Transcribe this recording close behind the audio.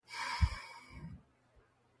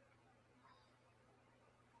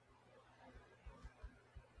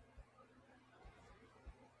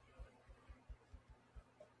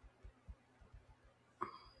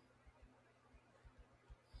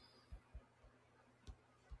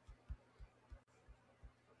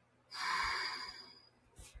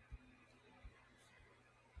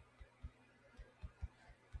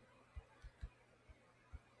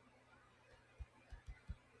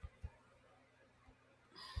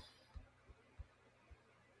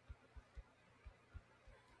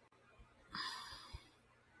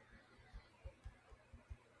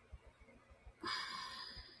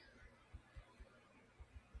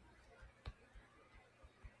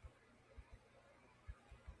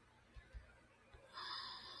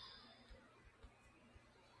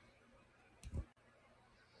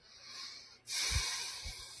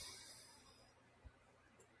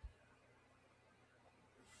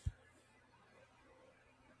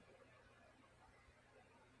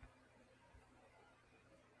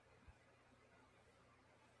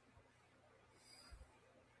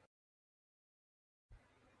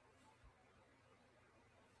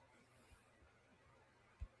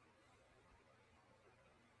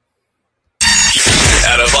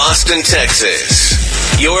Out of Austin,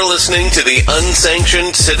 Texas, you're listening to the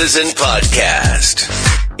Unsanctioned Citizen Podcast.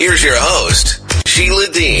 Here's your host, Sheila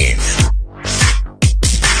Dean.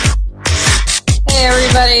 Hey,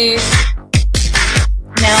 everybody.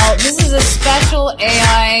 Now, this is a special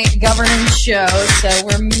AI governance show, so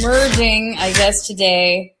we're merging, I guess,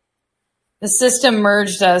 today. The system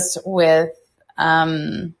merged us with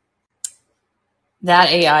that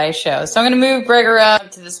AI show. So I'm going to move Gregor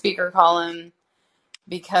up to the speaker column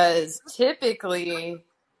because typically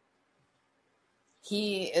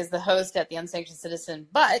he is the host at the Unsanctioned Citizen,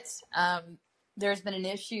 but there's been an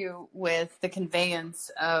issue with the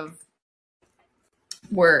conveyance of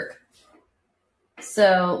work.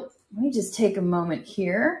 So let me just take a moment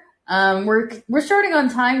here. We're starting on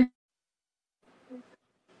time.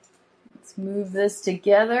 Let's move this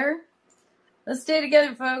together. Let's stay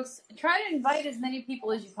together, folks. Try to invite as many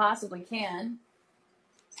people as you possibly can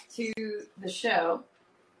to the show.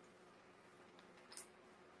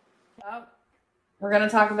 We're going to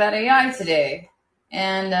talk about AI today.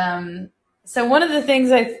 And so one of the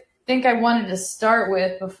things I think I wanted to start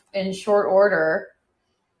with in short order.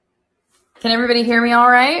 Can everybody hear me all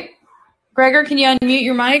right? Gregor, can you unmute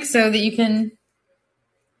your mic so that you can...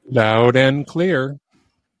 Loud and clear.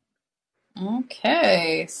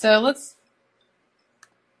 Okay, so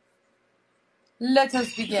let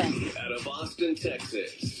us begin. Out of Austin,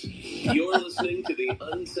 Texas, you're listening to the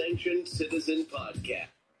Unsanctioned Citizen Podcast.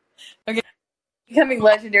 Okay, becoming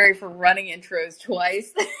legendary for running intros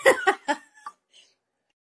twice.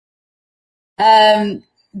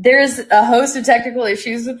 There's a host of technical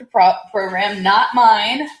issues with the program, not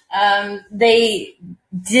mine. They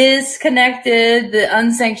disconnected the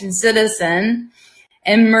Unsanctioned Citizen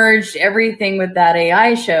and merged everything with that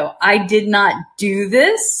AI show. I did not do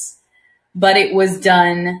this, but it was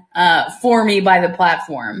done for me by the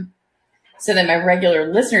platform so that my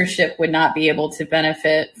regular listenership would not be able to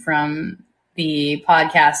benefit from the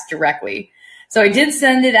podcast directly. So I did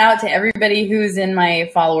send it out to everybody who's in my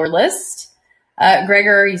follower list.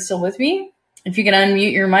 Gregor, are you still with me? If you can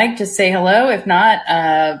unmute your mic, just say hello. If not,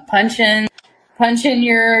 punch in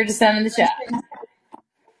your dissent in the chat.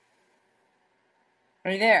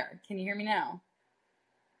 Are you there? Can you hear me now?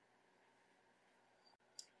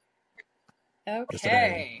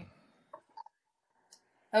 Okay.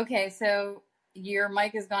 Okay, so your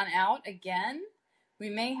mic has gone out again. We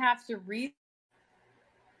may have to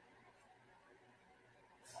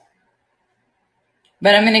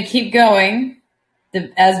but I'm going to keep going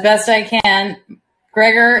as best I can.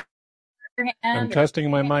 Gregor, I'm testing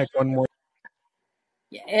my mic one more.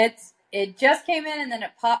 It just came in and then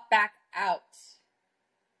it popped back out.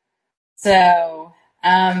 So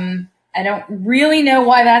I don't really know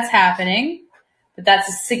why that's happening, but that's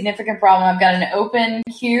a significant problem. I've got an open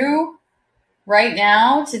queue right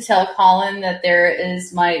now to tell Colin that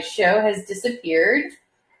my show has disappeared.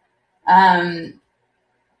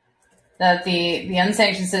 That the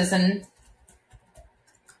Unsanctioned Citizen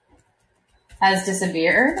has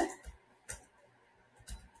disappeared.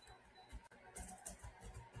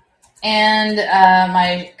 And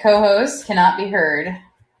my co-host cannot be heard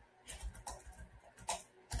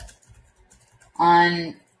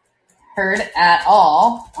at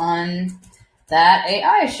all on that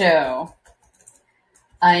AI show.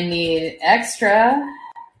 I need extra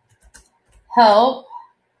help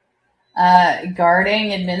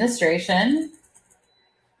guarding administration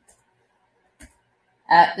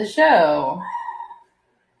at the show.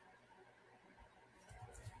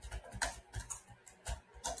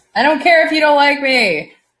 I don't care if you don't like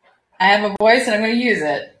me. I have a voice and I'm going to use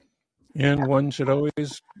it. And one should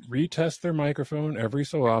always retest their microphone every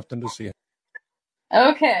so often to see it.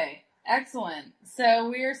 Okay, excellent. So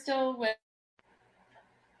we are still with...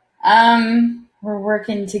 we're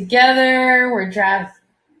working together.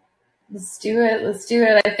 Let's do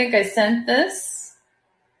it. I think I sent this.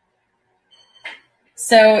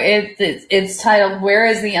 So it's titled, Where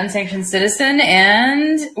is the Unsanctioned Citizen?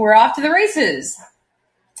 And we're off to the races.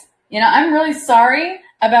 I'm really sorry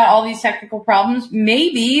about all these technical problems.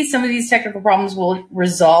 Maybe some of these technical problems will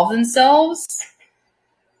resolve themselves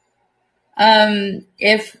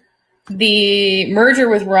if the merger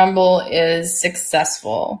with Rumble is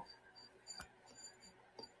successful.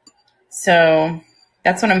 So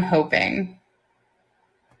that's what I'm hoping.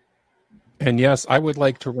 And yes, I would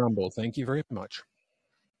like to rumble. Thank you very much.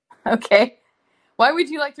 Okay. Why would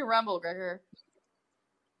you like to rumble, Gregor?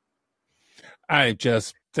 I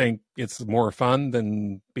just think it's more fun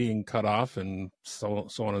than being cut off and so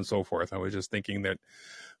on and so forth. I was just thinking that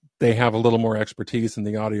they have a little more expertise in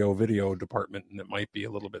the audio video department and it might be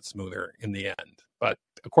a little bit smoother in the end. But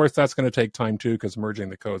of course, that's going to take time too, because merging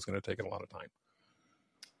the code is going to take a lot of time.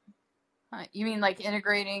 You mean like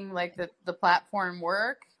integrating like the platform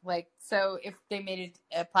work? Like, so if they made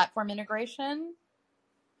a platform integration?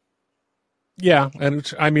 Yeah, and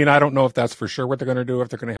I mean, I don't know if that's for sure what they're going to do, if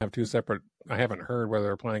they're going to have two separate. I haven't heard whether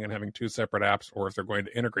they're planning on having two separate apps or if they're going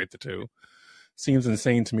to integrate the two. Seems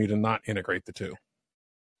insane to me to not integrate the two.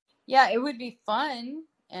 Yeah, it would be fun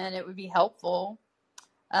and it would be helpful.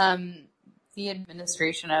 The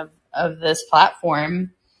administration of this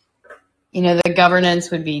platform, the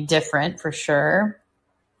governance would be different for sure.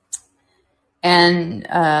 And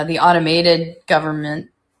the automated government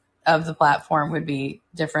of the platform would be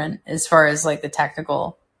different as far as like the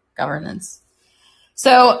technical governance.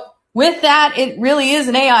 So with that, it really is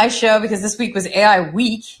an AI show because this week was AI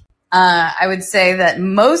week. I would say that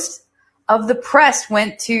most of the press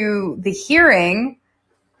went to the hearing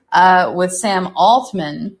with Sam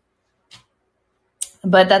Altman,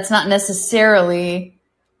 but that's not necessarily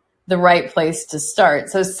the right place to start.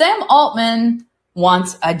 So Sam Altman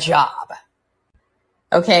wants a job.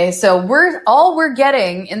 Okay, so we're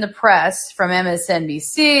getting in the press from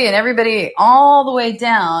MSNBC and everybody all the way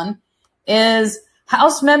down is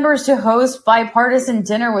House members to host bipartisan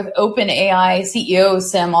dinner with OpenAI CEO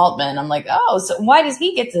Sam Altman. I'm like, oh, so why does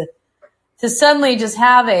he get to suddenly just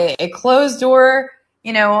have a closed door,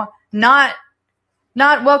 not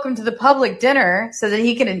welcome to the public dinner so that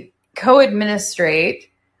he can co-administrate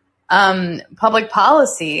public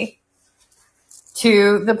policy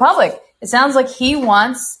to the public? It sounds like he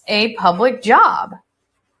wants a public job.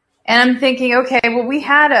 And I'm thinking, okay, well, we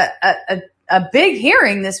had a big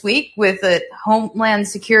hearing this week with the Homeland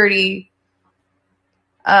Security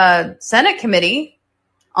Senate Committee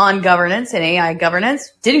on governance and AI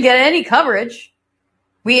governance. Didn't get any coverage.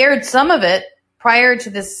 We aired some of it prior to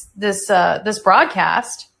this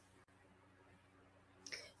broadcast.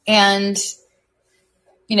 And,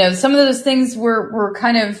 some of those things were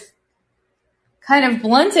kind of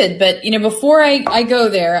blunted, but before I go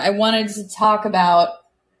there, I wanted to talk about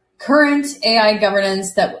current AI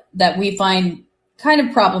governance that we find kind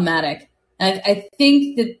of problematic. And I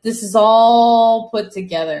think that this is all put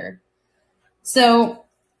together. So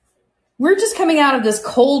we're just coming out of this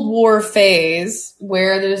Cold War phase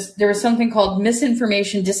where there was something called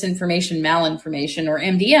misinformation, disinformation, malinformation, or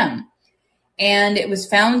MDM. And it was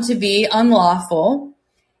found to be unlawful.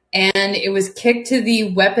 And it was kicked to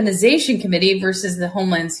the Weaponization Committee versus the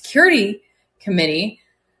Homeland Security Committee.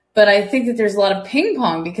 But I think that there's a lot of ping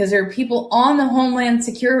pong because there are people on the Homeland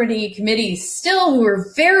Security Committee still who are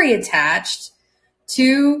very attached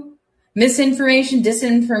to misinformation,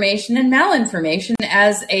 disinformation, and malinformation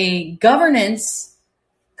as a governance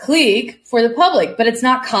clique for the public. But it's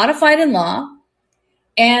not codified in law,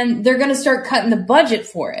 and they're going to start cutting the budget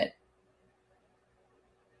for it.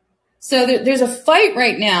 So there's a fight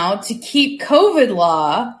right now to keep COVID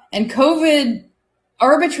law and COVID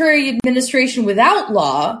arbitrary administration without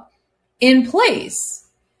law in place.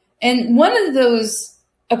 And one of those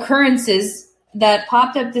occurrences that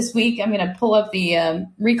popped up this week, I'm going to pull up the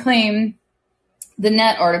Reclaim the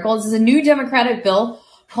Net article. This is a new Democratic bill,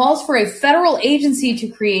 calls for a federal agency to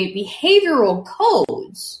create behavioral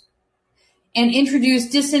codes and introduce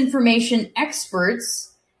disinformation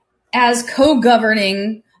experts as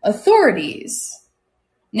co-governing authorities.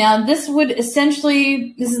 Now, this is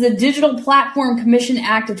the Digital Platform Commission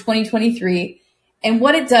Act of 2023. And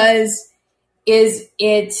what it does is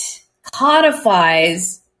it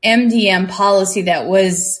codifies MDM policy that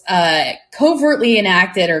was covertly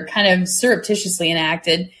enacted or kind of surreptitiously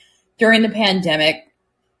enacted during the pandemic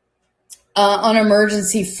on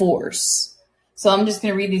emergency force. So I'm just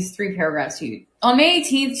going to read these three paragraphs to you. On May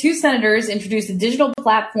 18th, two senators introduced the Digital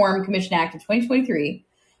Platform Commission Act of 2023,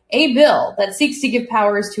 a bill that seeks to give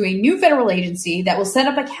powers to a new federal agency that will set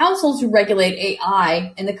up a council to regulate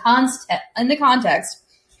AI in the context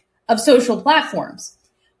of social platforms.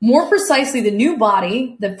 More precisely, the new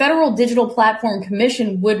body, the Federal Digital Platform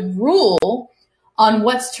Commission, would rule on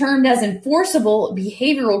what's termed as enforceable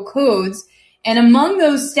behavioral codes, and among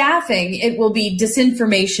those staffing, it will be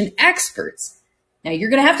disinformation experts. Now, you're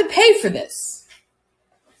going to have to pay for this.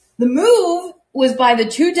 The move was by the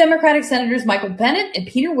two Democratic senators, Michael Bennet and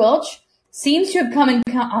Peter Welch, seems to have come in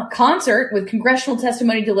concert with congressional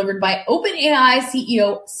testimony delivered by OpenAI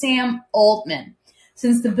CEO Sam Altman,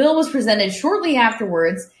 since the bill was presented shortly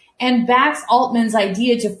afterwards and backs Altman's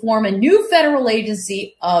idea to form a new federal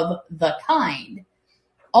agency of the kind.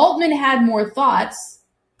 Altman had more thoughts,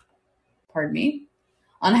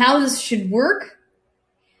 on how this should work.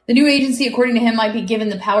 The new agency, according to him, might be given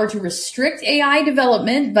the power to restrict AI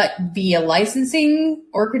development, but via licensing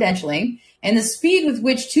or credentialing. And the speed with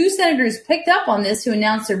which two senators picked up on this to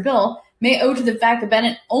announce their bill may owe to the fact that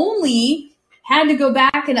Bennett only had to go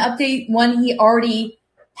back and update one he already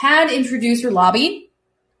had introduced or lobbied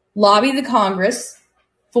the Congress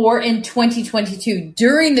for in 2022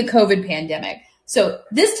 during the COVID pandemic. So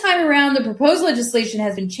this time around, the proposed legislation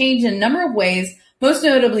has been changed in a number of ways, most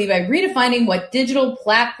notably by redefining what digital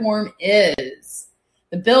platform is.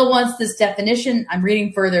 The bill wants this definition. I'm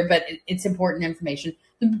reading further, but it's important information.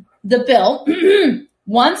 The bill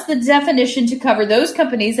wants the definition to cover those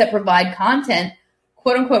companies that provide content,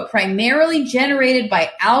 quote unquote, primarily generated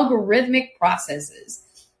by algorithmic processes.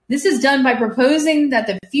 This is done by proposing that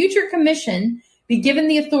the future commission be given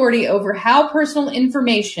the authority over how personal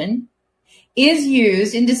information is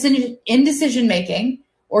used in decision-making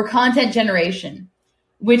or content generation,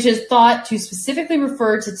 which is thought to specifically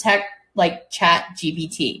refer to tech like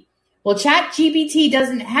ChatGPT. Well, ChatGPT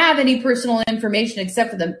doesn't have any personal information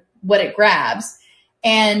except for what it grabs,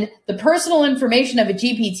 and the personal information of a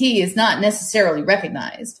GPT is not necessarily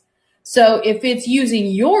recognized. So if it's using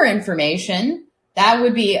your information, that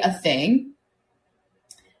would be a thing.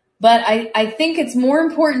 But I think it's more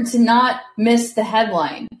important to not miss the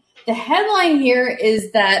headline. The headline here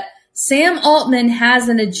is that Sam Altman has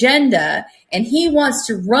an agenda and he wants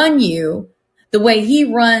to run you the way he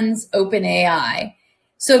runs OpenAI.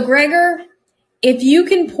 So Gregor, if you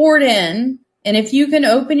can port in and if you can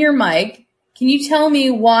open your mic, can you tell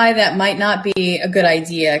me why that might not be a good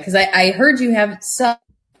idea? Because I heard you have some.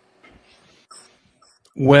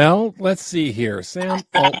 Well, let's see here. Sam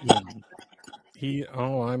Altman.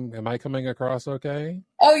 Am I coming across okay?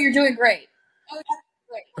 Oh, you're doing great.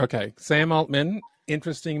 Okay. Sam Altman,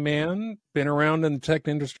 interesting man, been around in the tech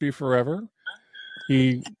industry forever.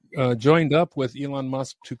 He joined up with Elon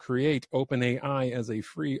Musk to create OpenAI as a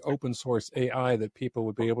free open source AI that people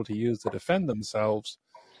would be able to use to defend themselves,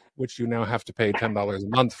 which you now have to pay $10 a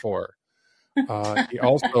month for. He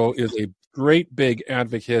also is a great big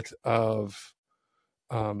advocate of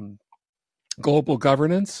global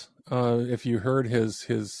governance. If you heard his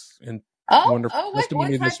wonderful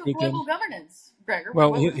testimony what this type weekend. Of global governance, Gregor?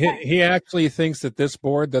 Well, he actually thinks that this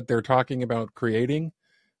board that they're talking about creating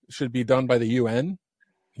should be done by the UN.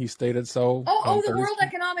 He stated so. The World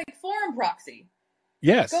Economic Forum proxy.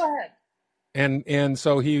 Yes. Go ahead. And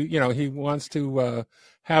so he wants to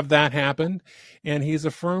have that happen, and he's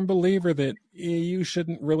a firm believer that you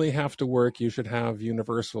shouldn't really have to work. You should have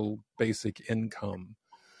universal basic income.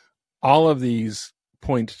 All of these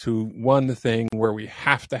point to one thing where we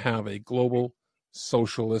have to have a global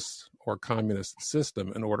socialist or communist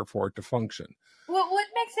system in order for it to function. Well, what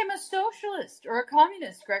makes him a socialist or a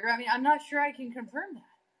communist, Gregor? I mean, I'm not sure I can confirm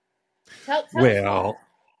that. Tell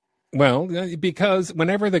Well, because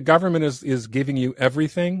whenever the government is giving you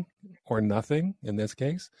everything or nothing, in this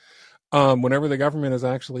case, whenever the government is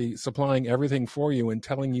actually supplying everything for you and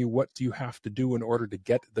telling you what you have to do in order to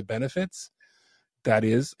get the benefits, that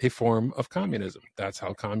is a form of communism. That's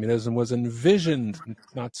how communism was envisioned.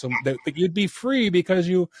 Not so that you'd be free because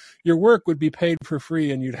your work would be paid for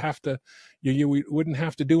free, and you wouldn't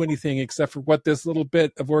have to do anything except for what this little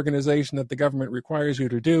bit of organization that the government requires you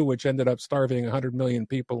to do, which ended up starving 100 million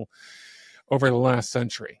people over the last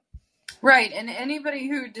century. Right, and anybody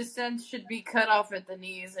who dissents should be cut off at the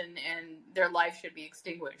knees, and their life should be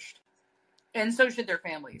extinguished, and so should their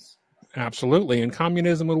families. Absolutely. And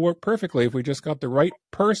communism would work perfectly if we just got the right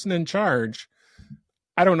person in charge.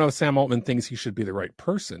 I don't know if Sam Altman thinks he should be the right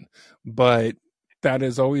person, but that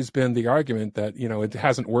has always been the argument that, it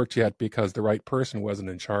hasn't worked yet because the right person wasn't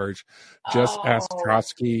in charge. Just ask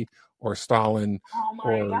Trotsky or Stalin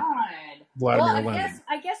or Vladimir Lenin.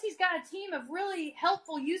 I guess he's got a team of really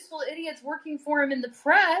helpful, useful idiots working for him in the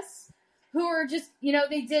press who are just,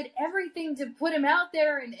 they did everything to put him out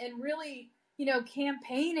there and really,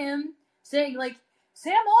 campaign him, saying like,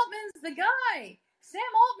 Sam Altman's the guy. Sam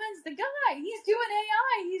Altman's the guy. He's doing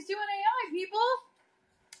AI. He's doing AI, people.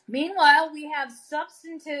 Meanwhile, we have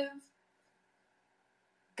substantive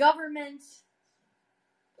government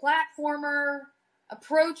platformer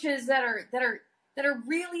approaches that are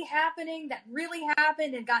really happening, that really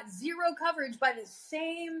happened and got zero coverage by the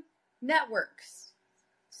same networks.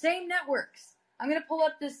 I'm gonna pull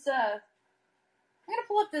up this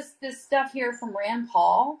this stuff here from Rand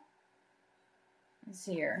Paul. Let's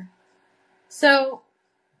see here. So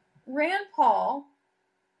Rand Paul,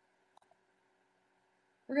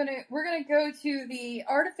 we're gonna go to the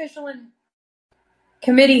artificial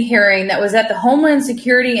committee hearing that was at the Homeland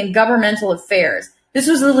Security and Governmental Affairs. This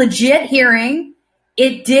was a legit hearing.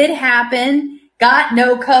 It did happen. got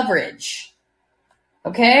no coverage.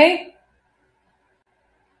 Okay?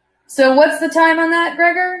 So what's the time on that,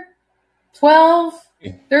 Gregor? 12?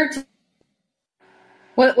 13?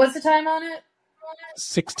 What's the time on it?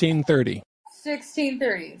 16:30.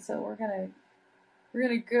 16:30. So we're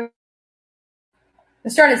gonna go.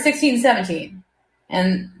 It started at 16:17,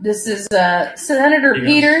 and this is Senator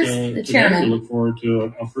Peters, the chairman. We look forward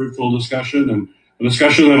to a fruitful discussion, and a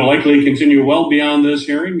discussion that will likely continue well beyond this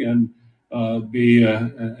hearing and be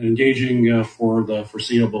engaging for the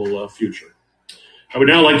foreseeable future. I would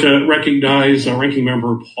now like to recognize Ranking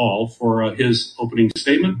Member Paul for his opening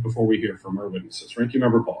statement before we hear from our witnesses. Ranking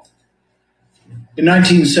Member Paul. In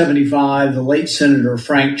 1975, the late Senator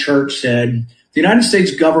Frank Church said, "The United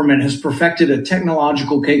States government has perfected a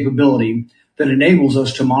technological capability that enables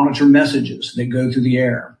us to monitor messages that go through the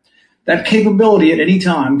air. That capability at any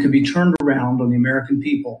time could be turned around on the American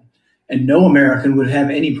people, and no American would have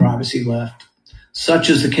any privacy left. Such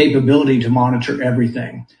is the capability to monitor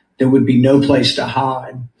everything. There would be no place to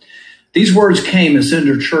hide." These words came as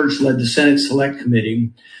Senator Church led the Senate Select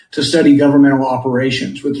Committee to study governmental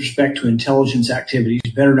operations with respect to intelligence activities,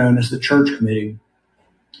 better known as the Church Committee.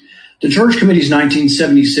 The Church Committee's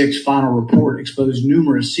 1976 final report exposed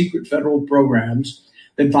numerous secret federal programs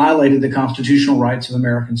that violated the constitutional rights of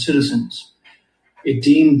American citizens. It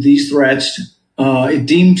deemed to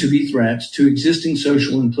be threats to existing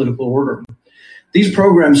social and political order. These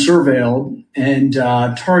programs surveilled and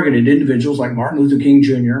targeted individuals like Martin Luther King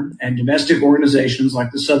Jr. and domestic organizations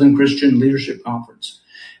like the Southern Christian Leadership Conference,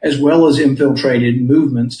 as well as infiltrated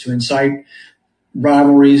movements to incite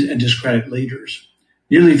rivalries and discredit leaders.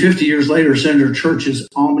 Nearly 50 years later, Senator Church's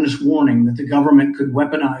ominous warning that the government could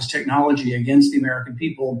weaponize technology against the American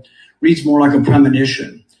people reads more like a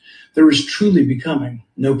premonition. There is truly becoming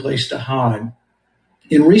no place to hide.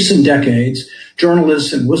 In recent decades,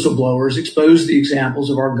 journalists and whistleblowers exposed the examples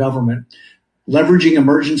of our government leveraging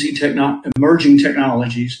emerging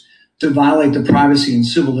technologies to violate the privacy and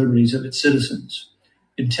civil liberties of its citizens.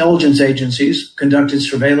 Intelligence agencies conducted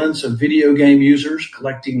surveillance of video game users,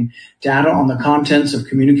 collecting data on the contents of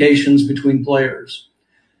communications between players.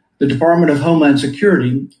 The Department of Homeland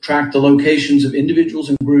Security tracked the locations of individuals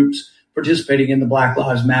and groups participating in the Black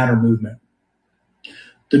Lives Matter movement.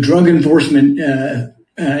 The Drug Enforcement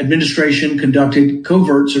Administration conducted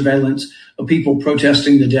covert surveillance of people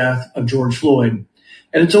protesting the death of George Floyd.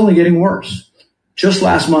 And it's only getting worse. Just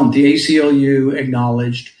last month, the ACLU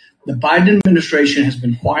acknowledged the Biden administration has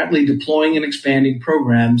been quietly deploying and expanding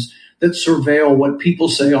programs that surveil what people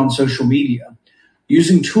say on social media,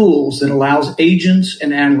 using tools that allows agents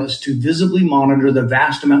and analysts to visibly monitor the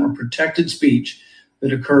vast amount of protected speech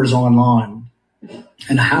that occurs online.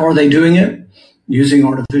 And how are they doing it? Using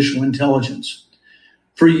artificial intelligence.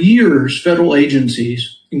 For years, federal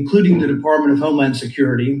agencies, including the Department of Homeland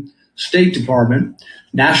Security, State Department,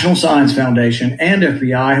 National Science Foundation, and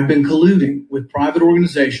FBI have been colluding with private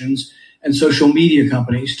organizations and social media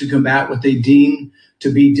companies to combat what they deem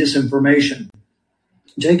to be disinformation.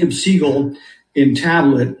 Jacob Siegel in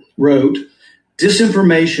Tablet wrote,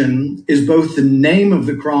 "Disinformation is both the name of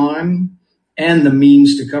the crime and the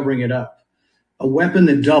means to covering it up, a weapon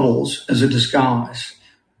that doubles as a disguise."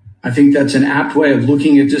 I think that's an apt way of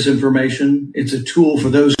looking at disinformation. It's a tool for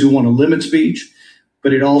those who want to limit speech,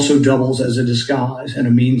 but it also doubles as a disguise and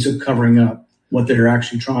a means of covering up what they're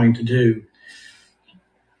actually trying to do.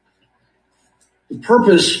 The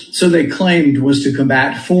purpose, so they claimed, was to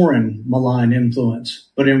combat foreign malign influence.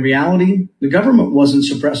 But in reality, the government wasn't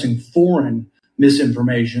suppressing foreign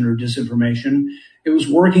misinformation or disinformation. It was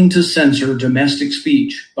working to censor domestic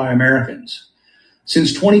speech by Americans.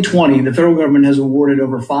 Since 2020, the federal government has awarded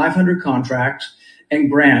over 500 contracts and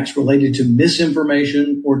grants related to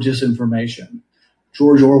misinformation or disinformation.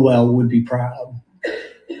 George Orwell would be proud.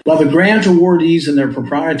 While the grant awardees and their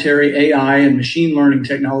proprietary AI and machine learning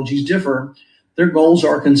technologies differ, their goals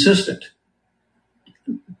are consistent: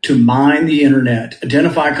 to mine the internet,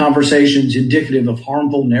 identify conversations indicative of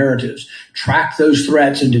harmful narratives, track those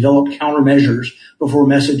threats, and develop countermeasures before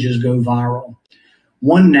messages go viral.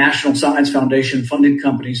 One National Science Foundation funded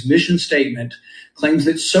company's mission statement claims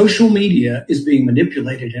that social media is being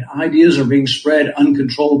manipulated and ideas are being spread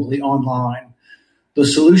uncontrollably online. The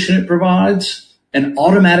solution it provides? An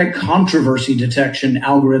automatic controversy detection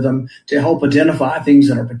algorithm to help identify things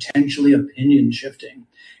that are potentially opinion shifting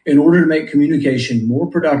in order to make communication more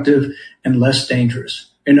productive and less dangerous.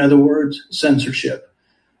 In other words, censorship.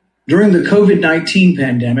 During the COVID-19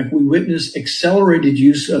 pandemic, we witnessed accelerated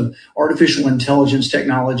use of artificial intelligence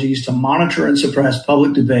technologies to monitor and suppress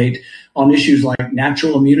public debate on issues like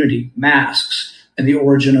natural immunity, masks, and the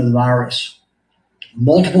origin of the virus.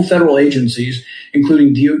 Multiple federal agencies,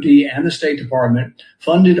 including DoD and the State Department,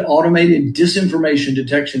 funded automated disinformation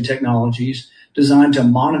detection technologies designed to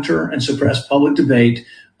monitor and suppress public debate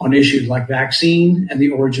on issues like vaccine and the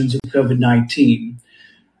origins of COVID-19.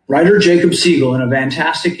 Writer Jacob Siegel, in a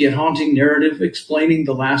fantastic yet haunting narrative explaining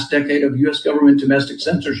the last decade of U.S. government domestic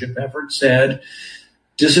censorship efforts, said,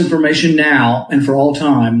 "Disinformation now and for all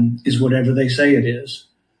time is whatever they say it is."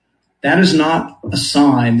 That is not a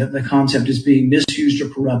sign that the concept is being misused or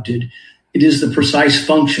corrupted. It is the precise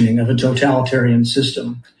functioning of a totalitarian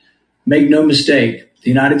system. Make no mistake, the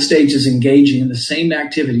United States is engaging in the same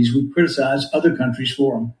activities we criticize other countries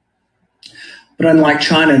for. But unlike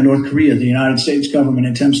China and North Korea, the United States government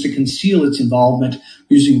attempts to conceal its involvement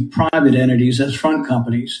using private entities as front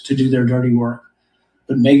companies to do their dirty work.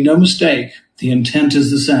 But make no mistake, the intent is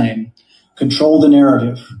the same. Control the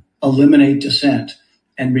narrative, eliminate dissent,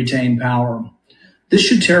 and retain power. This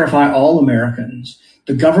should terrify all Americans.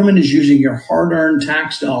 The government is using your hard-earned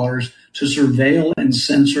tax dollars to surveil and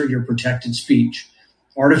censor your protected speech.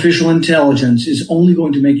 Artificial intelligence is only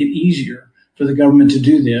going to make it easier for the government to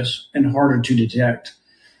do this and harder to detect.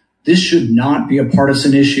 This should not be a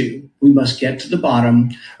partisan issue. We must get to the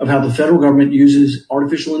bottom of how the federal government uses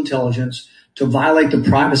artificial intelligence to violate the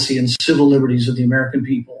privacy and civil liberties of the American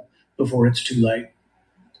people before it's too late.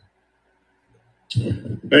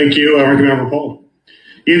 Thank you, Ranking Member Paul.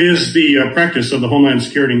 It is the practice of the Homeland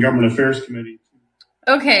Security and Government Affairs Committee.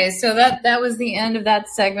 Okay, so that was the end of that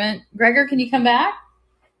segment. Gregor, can you come back?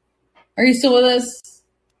 Are you still with us?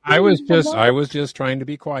 I was just trying to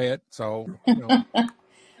be quiet. So,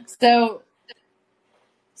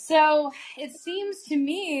 So it seems to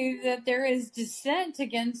me that there is dissent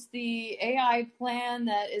against the AI plan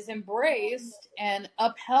that is embraced and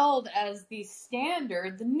upheld as the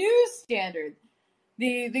standard, the new standard,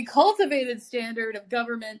 the cultivated standard of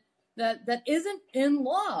government that isn't in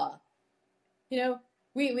law.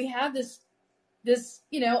 We have this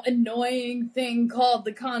annoying thing called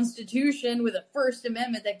the Constitution with a First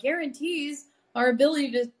Amendment that guarantees our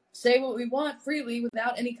ability to say what we want freely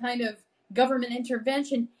without any kind of government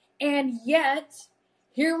intervention. And yet,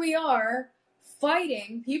 here we are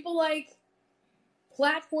fighting people like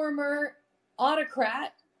platformer,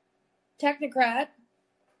 autocrat, technocrat,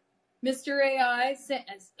 Mr. AI,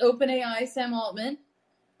 OpenAI, Sam Altman,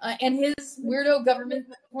 and his weirdo government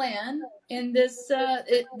plan in this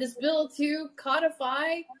bill to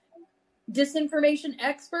codify disinformation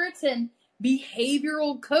experts and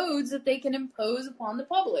behavioral codes that they can impose upon the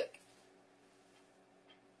public.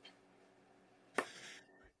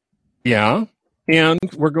 yeah. And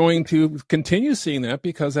we're going to continue seeing that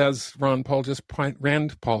because, as Ron Paul just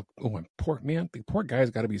the poor guy's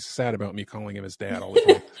got to be sad about me calling him his dad all the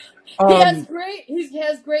time. He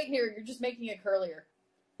has great hair. You're just making it curlier.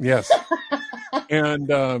 Yes.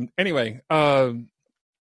 And anyway, and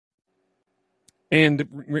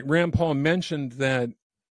Rand Paul mentioned that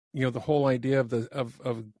the whole idea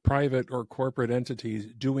of private or corporate entities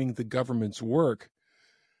doing the government's work.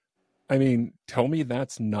 I mean, tell me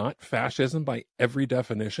that's not fascism by every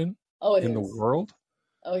definition in the world.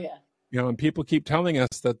 Oh yeah. And people keep telling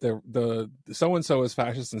us that the so and so is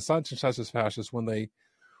fascist and such is fascist when they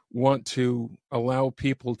want to allow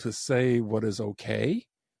people to say what is okay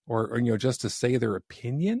or just to say their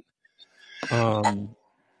opinion.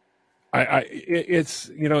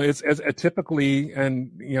 It's typically,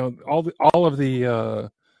 and all of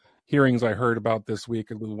the hearings I heard about this week,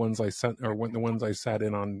 the ones I sat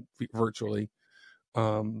in on virtually,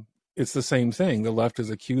 it's the same thing. The left is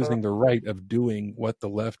accusing the right of doing what the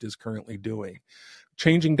left is currently doing,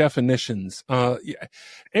 changing definitions.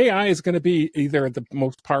 AI is going to be either the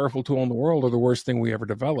most powerful tool in the world or the worst thing we ever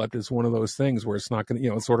developed. It's one of those things where it's not going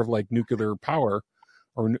to, it's sort of like nuclear power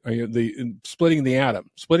or the splitting the atom.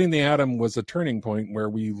 Splitting the atom was a turning point where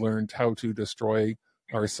we learned how to destroy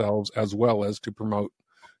ourselves as well as to promote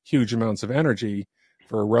huge amounts of energy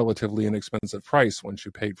for a relatively inexpensive price once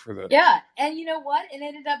you paid for the... Yeah, and you know what? It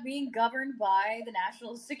ended up being governed by the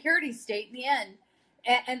national security state in the end.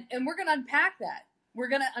 And we're going to unpack that. We're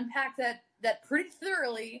going to unpack that pretty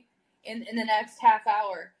thoroughly in the next half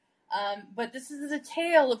hour. But this is a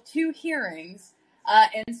tale of two hearings.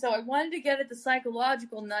 And so I wanted to get at the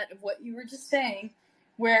psychological nut of what you were just saying,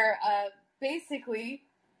 where basically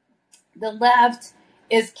the left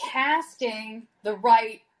is casting the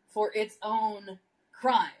right for its own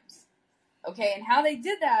crimes. Okay, and how they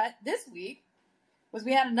did that this week was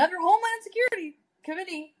we had another Homeland Security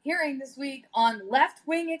Committee hearing this week on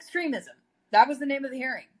left-wing extremism. That was the name of the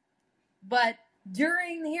hearing. But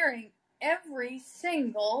during the hearing, every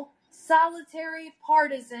single solitary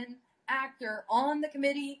partisan actor on the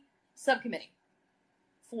subcommittee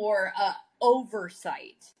for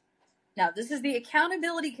oversight. Now, this is the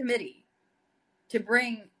Accountability Committee to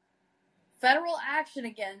bring federal action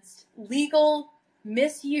against legal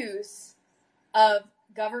misuse of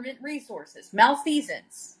government resources,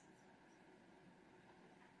 malfeasance.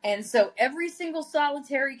 And so every single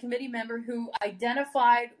solitary committee member who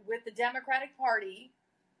identified with the Democratic Party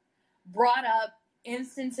brought up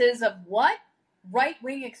instances of what?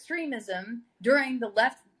 Right-wing extremism during the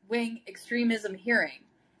left-wing extremism hearing.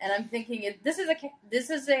 And I'm thinking, this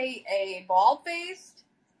is a bald-faced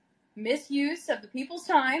misuse of the people's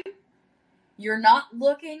time. You're not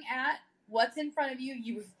looking at what's in front of you.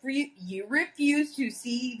 You refuse to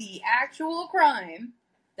see the actual crime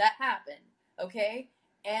that happened, okay?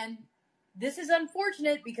 And this is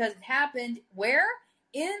unfortunate because it happened where?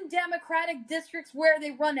 In Democratic districts where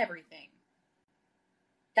they run everything.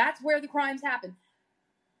 That's where the crimes happen.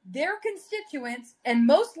 Their constituents, and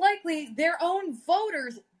most likely their own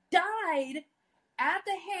voters, died at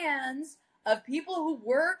the hands of people who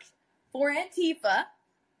worked for Antifa.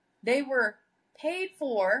 They were paid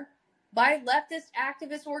for by leftist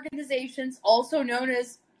activist organizations, also known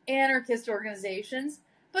as anarchist organizations,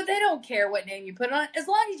 but they don't care what name you put on it, as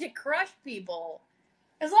long as you crush people,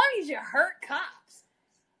 as long as you hurt cops.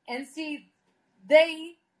 And see,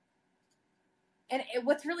 and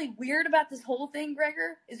what's really weird about this whole thing,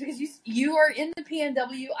 Gregor, is because you are in the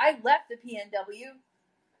PNW. I left the PNW.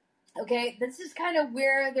 Okay, this is kind of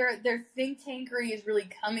where their think tankery is really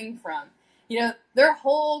coming from. You know, their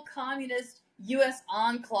whole communist U.S.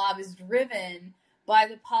 enclave is driven by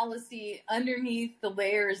the policy underneath the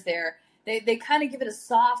layers there. They kind of give it a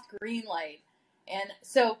soft green light. And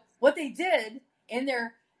so what they did in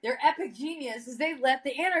their epic genius is they let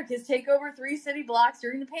the anarchists take over 3 city blocks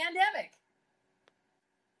during the pandemic.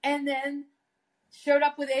 And then showed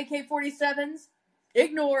up with AK-47s,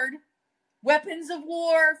 ignored weapons of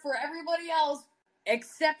war for everybody else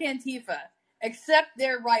except Antifa, except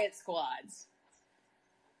their riot squads.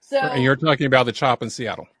 So, and you're talking about the CHOP in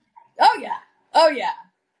Seattle. Oh, yeah.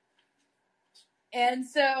 And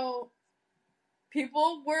so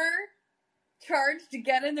people were charged to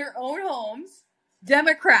get in their own homes.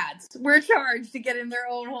 Democrats were charged to get in their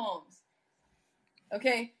own homes.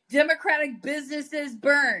 Okay? Democratic businesses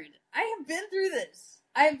burned. I have been through this.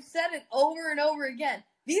 I've said it over and over again.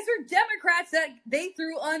 These are Democrats that they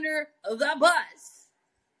threw under the bus.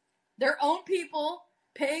 Their own people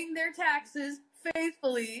paying their taxes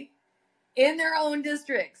faithfully in their own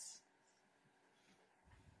districts.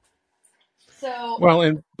 So, well,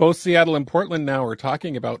 and both Seattle and Portland now are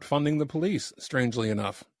talking about funding the police, strangely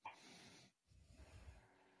enough.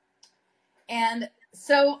 And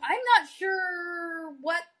so I'm not sure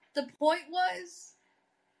what the point was.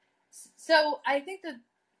 So I think that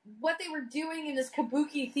what they were doing in this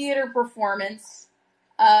kabuki theater performance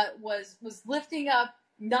was lifting up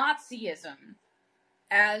Nazism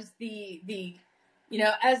as the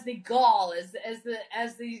gall,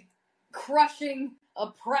 as the crushing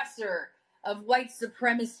oppressor of white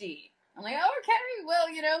supremacy. I'm like, okay, well,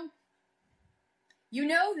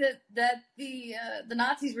 that the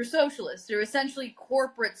Nazis were socialists. They're essentially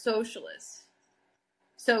corporate socialists.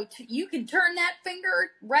 So you can turn that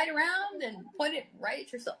finger right around and point it right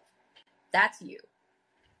at yourself. That's you.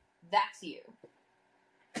 That's you.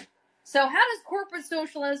 So how does corporate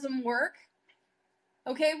socialism work?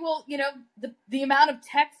 Okay, well, the amount of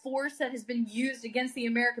tech force that has been used against the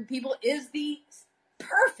American people is the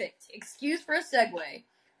perfect excuse for a segue.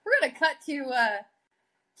 We're going to cut to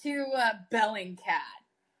Bellingcat.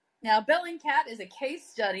 Now, Bellingcat is a case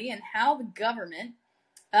study in how the government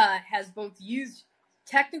has both used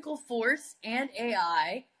technical force and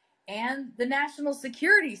AI and the national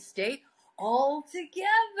security state all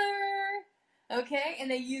together. Okay, and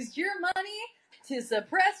they used your money to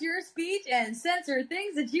suppress your speech and censor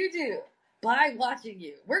things that you do by watching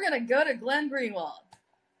you. We're going to go to Glenn Greenwald.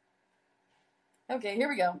 Okay, here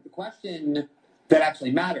we go. The question that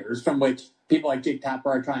actually matters, from which people like Jake Tapper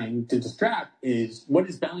are trying to distract, is what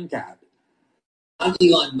is Bellingcat?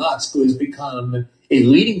 Elon Musk, who has become a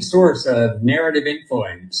leading source of narrative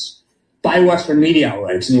influence by Western media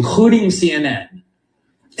outlets, including CNN.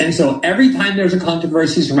 And so every time there's a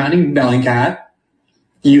controversy surrounding Bellingcat,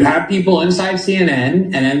 you have people inside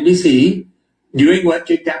CNN and NBC doing what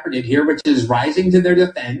Jake Tapper did here, which is rising to their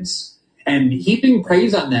defense and heaping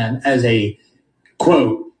praise on them as a,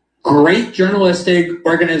 quote, great journalistic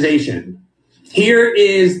organization. Here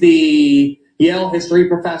is the Yale history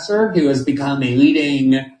professor who has become a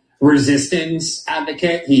leading resistance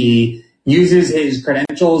advocate. He uses his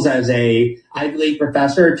credentials as a Ivy League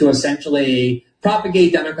professor to essentially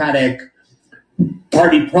propagate democratic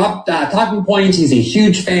party talking points. He's a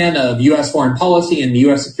huge fan of U.S. foreign policy and the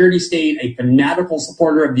U.S. security state, a fanatical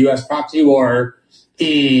supporter of the U.S. proxy war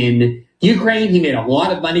in Ukraine. He made a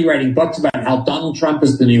lot of money writing books about how Donald Trump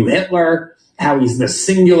is the new Hitler, how he's the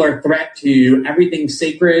singular threat to everything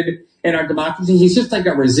sacred in our democracy. He's just like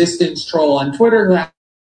a resistance troll on Twitter who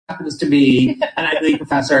happens to be an Ivy League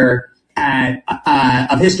professor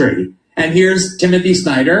of history. And here's Timothy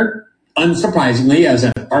Snyder, unsurprisingly, as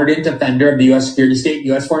an ardent defender of the U.S. security state,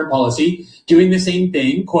 U.S. foreign policy, doing the same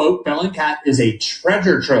thing. Quote, Bellingcat is a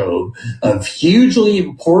treasure trove of hugely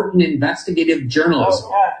important investigative journalism.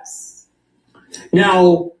 Oh, yes.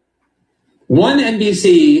 Now, one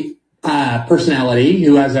NBC personality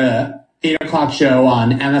who has a 8 o'clock show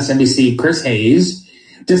on MSNBC, Chris Hayes,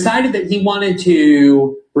 decided that he wanted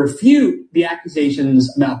to refute the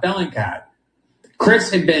accusations about Bellingcat.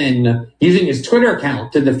 Chris had been using his Twitter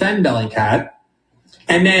account to defend Bellingcat.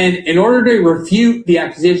 And then in order to refute the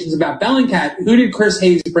accusations about Bellingcat, who did Chris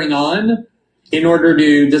Hayes bring on in order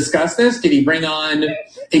to discuss this? Did he bring on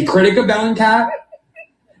a critic of Bellingcat?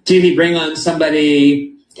 Did he bring on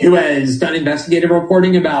somebody who has done investigative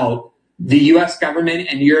reporting about the U.S. government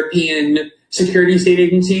and European security state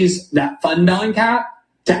agencies that fund Bellingcat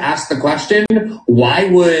to ask the question, why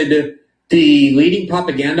would the leading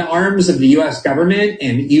propaganda arms of the U.S. government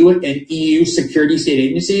and EU security state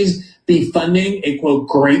agencies be funding a, quote,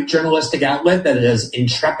 great journalistic outlet that has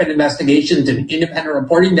intrepid investigations and independent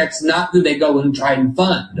reporting? That's not who they go and try and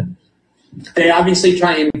fund. They obviously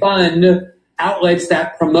try and fund outlets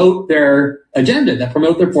that promote their agenda, that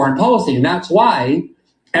promote their foreign policy. And that's why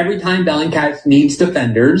every time Bellingcat needs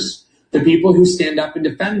defenders, the people who stand up and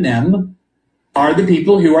defend them are the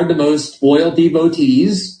people who are the most loyal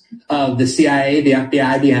devotees of the CIA, the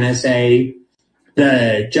FBI, the NSA,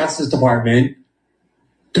 the Justice Department,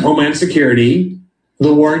 Homeland Security,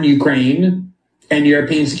 the war in Ukraine, and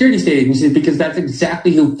European security state agencies, because that's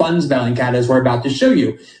exactly who funds Bellingcat, as we're about to show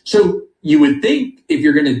you. So you would think if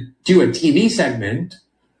you're going to do a TV segment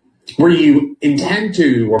where you intend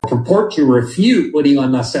to or purport to refute what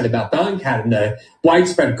Elon Musk said about Bellingcat and the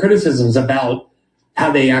widespread criticisms about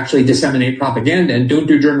how they actually disseminate propaganda and don't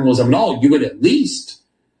do journalism at all, you would at least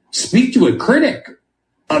speak to a critic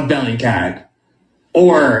of Bellingcat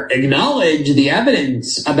or acknowledge the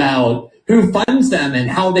evidence about who funds them and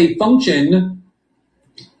how they function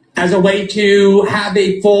as a way to have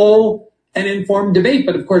a full and informed debate.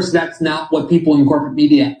 But of course, that's not what people in corporate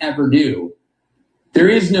media ever do. There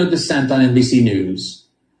is no dissent on NBC News.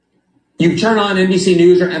 You turn on NBC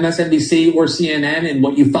News or MSNBC or CNN, and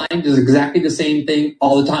what you find is exactly the same thing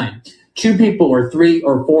all the time. 2 people or 3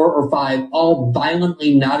 or 4 or 5 all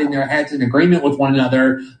violently nodding their heads in agreement with one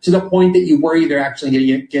another to the point that you worry they're actually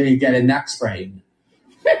going to get a neck sprain.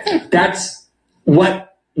 That's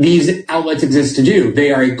what these outlets exist to do.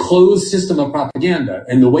 They are a closed system of propaganda.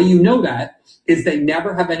 And the way you know that is they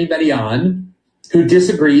never have anybody on who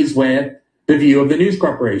disagrees with the view of the news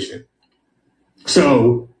corporation.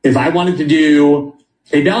 So if I wanted to do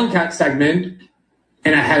a Bellingcat segment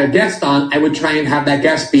and I had a guest on, I would try and have that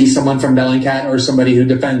guest be someone from Bellingcat or somebody who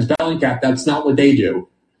defends Bellingcat. That's not what they do.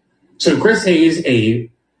 So Chris Hayes, a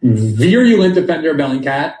virulent defender of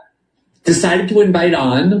Bellingcat, decided to invite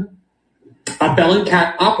on a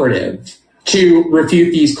Bellingcat operative to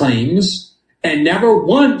refute these claims, and never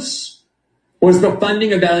once was the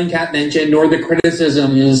funding of Bellingcat mentioned, nor the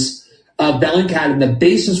criticisms of Bellingcat and the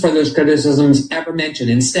basis for those criticisms ever mentioned.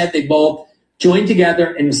 Instead, they both joined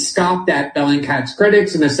together and scoffed at Bellingcat's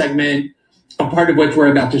critics in a segment, a part of which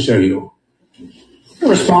we're about to show you.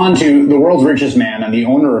 Respond to the world's richest man and the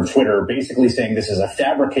owner of Twitter basically saying this is a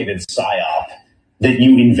fabricated psyop that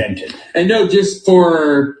you invented. And no, just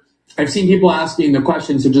for, I've seen people asking the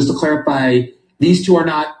question, so just to clarify, these two are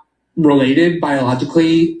not related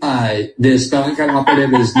biologically. This Bellingcat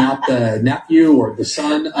operative is not the nephew or the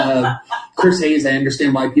son of Chris Hayes. I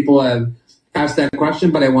understand why people have asked that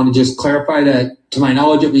question, but I want to just clarify that, to my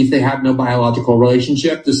knowledge, at least, they have no biological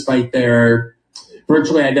relationship despite their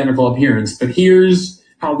virtually identical appearance. But here's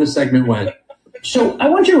how this segment went. So I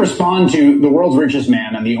want you to respond to the world's richest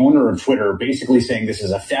man and the owner of Twitter basically saying this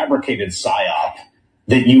is a fabricated psyop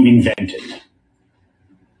that you invented.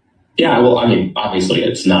 Yeah, well, I mean, obviously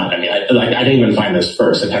it's not. I mean, I didn't even find this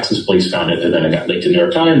first. The Texas police found it, and then it got leaked to the New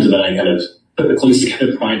York Times, and then I kind of put the clues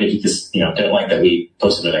together to find it. He just, didn't like that we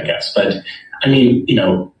posted it, I guess. But, I mean,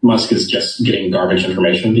 Musk is just getting garbage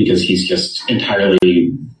information because he's just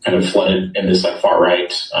entirely kind of flooded in this,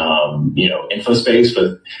 far-right, info space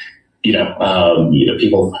with,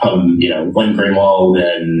 people from, Glenn Greenwald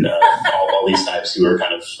and all these types who are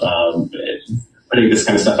kind of putting this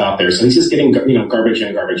kind of stuff out there. So he's just getting, garbage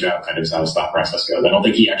in, garbage out, kind of how his thought process goes. I don't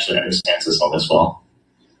think he actually understands this all this well.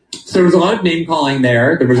 So there was a lot of name calling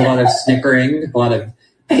there. There was a lot of snickering, a lot of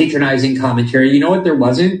patronizing commentary. You know what there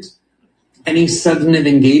wasn't? Any substantive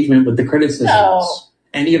engagement with the criticisms,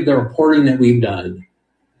 any of the reporting that we've done.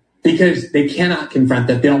 Because they cannot confront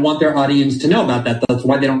that. They don't want their audience to know about that. That's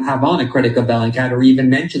why they don't have on a critic of Bellingcat or even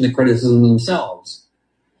mention the criticism themselves.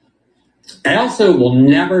 I also will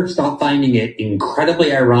never stop finding it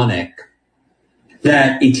incredibly ironic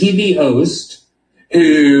that a TV host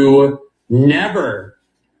who never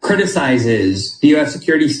criticizes the U.S.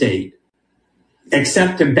 security state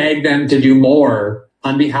except to beg them to do more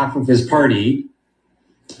on behalf of his party,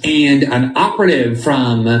 and an operative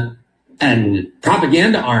from a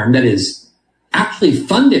propaganda arm that is actually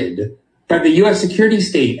funded by the U.S. security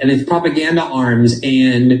state and its propaganda arms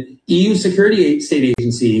and EU security state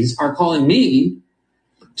agencies are calling me,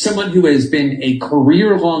 someone who has been a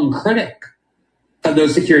career-long critic of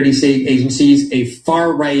those security state agencies, a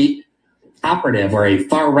far-right operative or a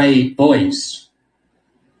far-right voice.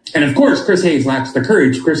 And of course, Chris Hayes lacks the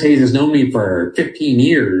courage. Chris Hayes has known me for 15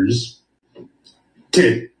 years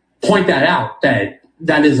to point that out,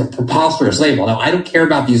 that is a preposterous label. Now, I don't care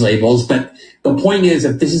about these labels, but the point is,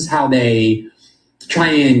 if this is how they try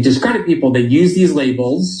and discredit people, they use these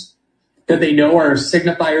labels that they know are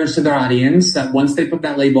signifiers to their audience, that once they put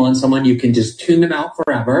that label on someone, you can just tune them out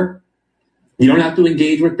forever. You don't have to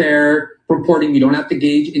engage with their reporting. You don't have to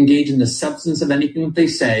engage in the substance of anything that they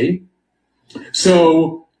say.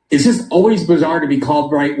 So it's just always bizarre to be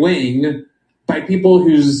called right-wing by people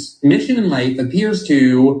whose mission in life appears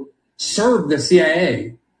to serve the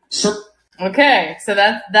CIA. Okay, so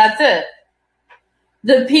that's it.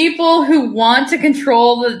 The people who want to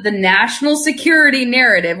control the national security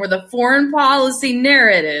narrative or the foreign policy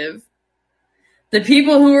narrative, the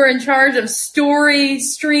people who are in charge of story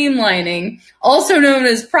streamlining, also known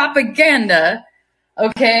as propaganda,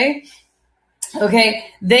 okay,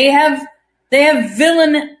 they have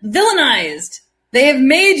villainized. They have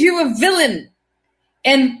made you a villain.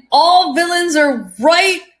 And all villains are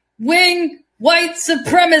right-wing white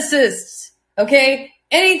supremacists, okay?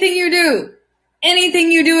 Anything you do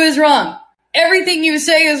is wrong. Everything you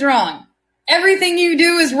say is wrong. Everything you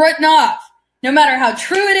do is written off. No matter how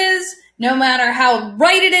true it is, no matter how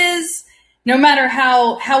right it is, no matter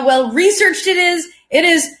how well researched it is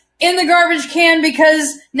in the garbage can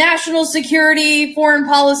because national security, foreign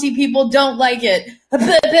policy people don't like it.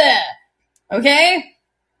 Okay?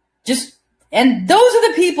 And those are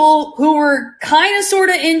the people who were kind of sort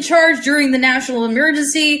of in charge during the national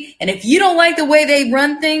emergency. And if you don't like the way they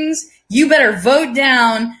run things, you better vote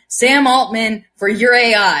down Sam Altman for your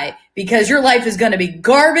AI, because your life is going to be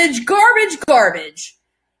garbage, garbage, garbage.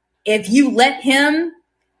 If you let him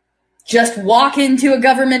just walk into a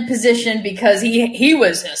government position because he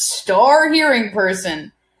was a star hearing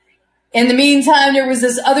person. In the meantime, there was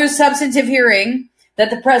this other substantive hearing that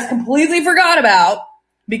the press completely forgot about,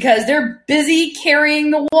 because they're busy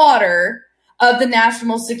carrying the water of the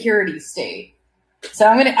national security state. So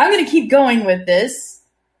I'm gonna keep going with this,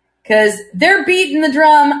 because they're beating the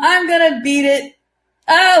drum. I'm gonna beat it.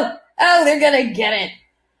 Oh, they're gonna get it.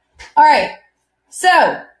 All right.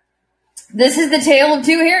 So this is the tale of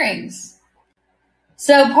two hearings.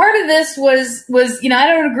 So part of this was I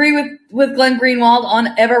don't agree with Glenn Greenwald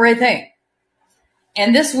on everything.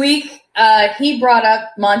 And this week he brought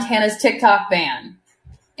up Montana's TikTok ban.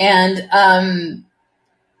 And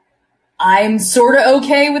I'm sort of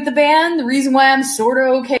okay with the ban. The reason why I'm sort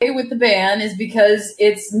of okay with the ban is because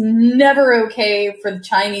it's never okay for the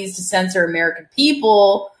Chinese to censor American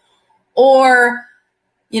people or,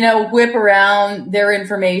 whip around their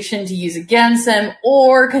information to use against them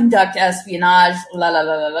or conduct espionage,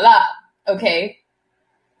 Okay?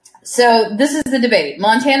 So this is the debate.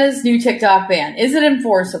 Montana's new TikTok ban. Is it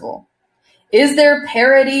enforceable? Is there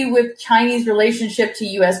parity with Chinese relationship to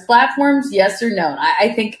U.S. platforms? Yes or no?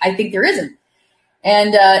 I think there isn't.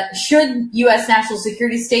 And should U.S. national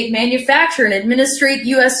security state manufacture and administrate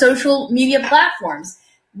U.S. social media platforms?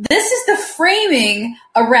 This is the framing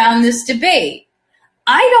around this debate.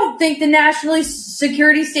 I don't think the national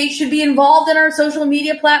security state should be involved in our social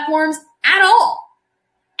media platforms at all.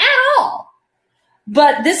 At all.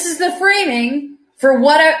 But this is the framing for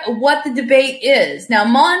what the debate is. Now,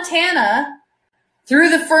 Montana, through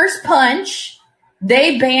the first punch,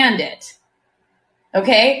 they banned it.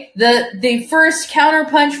 Okay? The first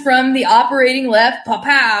counterpunch from the operating left,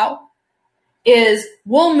 pow, is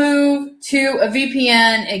we'll move to a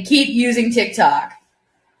VPN and keep using TikTok.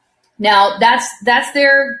 Now, that's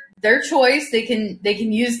their choice. They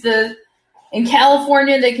can use the In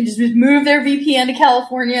California, they can just move their VPN to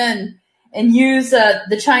California and use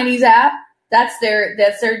the Chinese app.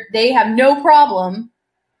 They have no problem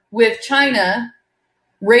with China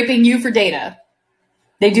raping you for data.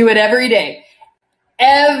 They do it every day.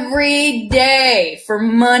 Every day for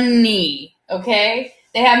money, okay?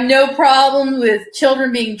 They have no problem with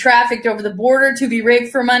children being trafficked over the border to be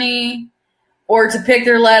raped for money or to pick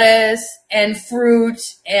their lettuce and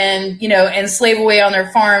fruit and, and slave away on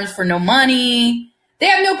their farms for no money. They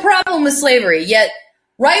have no problem with slavery, yet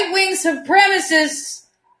right-wing supremacists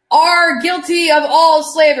are guilty of all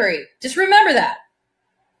slavery. Just remember that.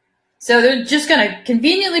 So they're just going to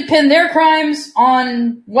conveniently pin their crimes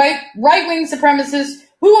on right-wing supremacists.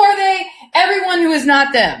 Who are they? Everyone who is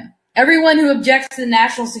not them. Everyone who objects to the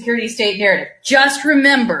national security state narrative. Just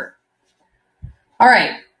remember. All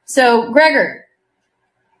right. So, Gregor,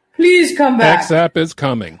 please come back. XApp is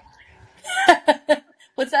coming.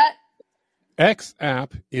 What's that?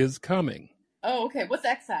 XApp is coming. Oh, okay. What's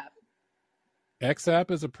XApp? XApp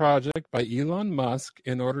is a project by Elon Musk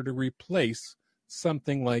in order to replace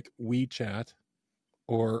something like WeChat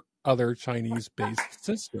or other Chinese-based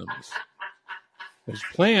systems. His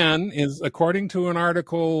plan is, according to an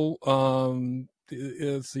article, according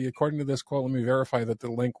to this quote, let me verify that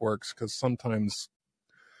the link works, because sometimes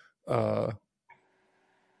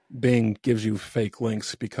Bing gives you fake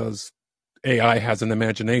links because AI has an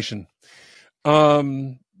imagination.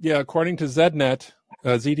 According to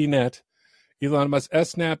ZDNet, Elon Musk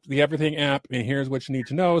S-Snap, the Everything app, and here's what you need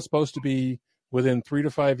to know, is supposed to be within 3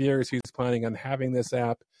 to 5 years. He's planning on having this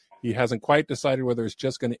app. He hasn't quite decided whether it's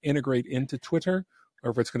just going to integrate into Twitter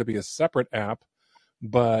or if it's going to be a separate app.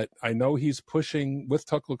 But I know he's pushing, with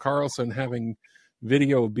Tucker Carlson, having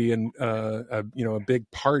video being a big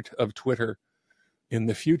part of Twitter in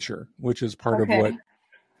the future, which is part of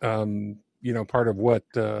what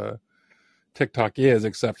TikTok is,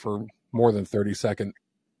 except for more than 30-second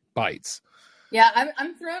bites. Yeah,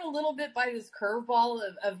 I'm thrown a little bit by this curveball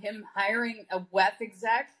of him hiring a WEF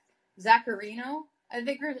exec, Zaccarino, I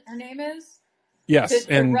think her name is. Yes,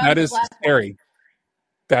 and that is scary.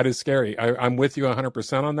 That is scary. I'm with you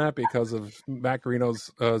 100% on that because of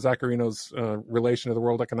Zaccarino's relation to the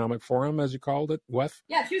World Economic Forum, as you called it, WEF.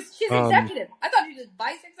 Yeah, she's executive. I thought she was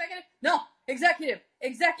vice executive. No, executive.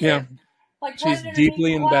 Yeah, like she's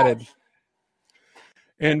deeply embedded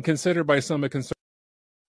and considered by some a concern.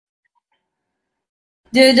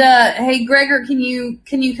 Hey Gregor, can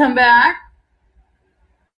you come back?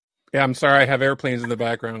 Yeah, I'm sorry. I have airplanes in the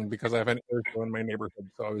background because I have an air show in my neighborhood,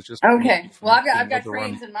 so I was just okay. Well, I've got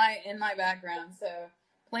trains in my background, so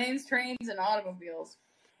planes, trains, and automobiles.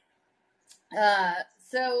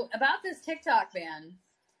 So about this TikTok ban.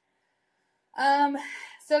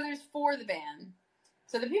 So there's for the ban.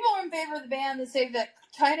 So the people in favor of the ban, they say that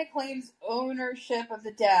China claims ownership of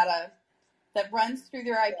the data that runs through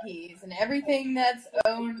their IPs and everything that's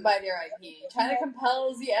owned by their IP. China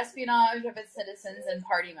compels the espionage of its citizens and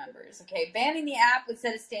party members. Okay, banning the app would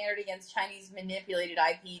set a standard against Chinese manipulated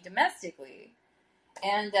IP domestically.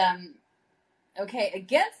 And,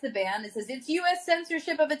 against the ban, it says it's U.S.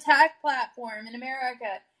 censorship of a tech platform in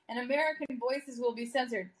America, and American voices will be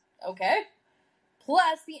censored. Okay.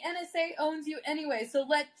 Plus, the NSA owns you anyway, so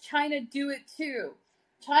let China do it too.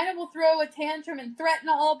 China will throw a tantrum and threaten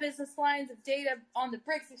all business lines of data on the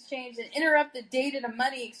BRICS exchange and interrupt the data to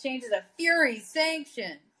money exchange as a fury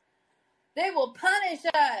sanction. They will punish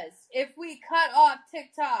us if we cut off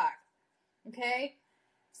TikTok. Okay?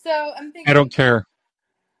 So I'm thinking, I don't care.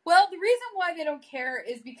 Well, the reason why they don't care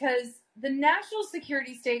is because the national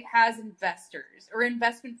security state has investors or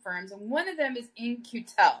investment firms, and one of them is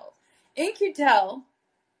In-Q-Tel. In-Q-Tel,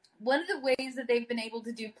 one of the ways that they've been able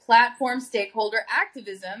to do platform stakeholder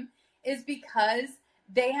activism is because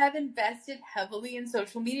they have invested heavily in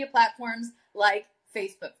social media platforms like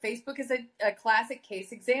Facebook. Facebook is a classic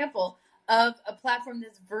case example of a platform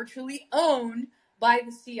that's virtually owned by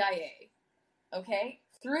the CIA, okay,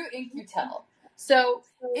 through In-Q-Tel. So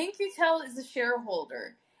In-Q-Tel is a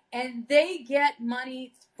shareholder, and they get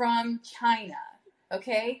money from China,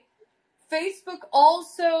 okay? Facebook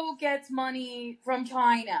also gets money from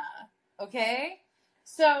China, okay?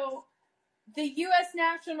 So the U.S.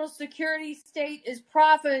 national security state is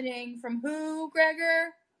profiting from who,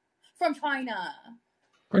 Gregor? From China.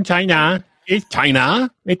 From China. It's China.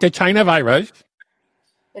 It's the China virus.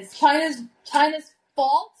 It's China's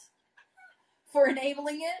fault for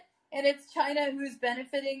enabling it, and it's China who's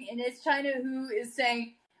benefiting, and it's China who is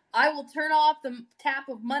saying, I will turn off the tap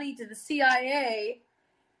of money to the CIA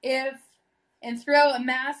and throw a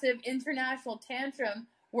massive international tantrum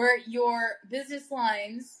where your business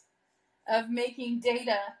lines of making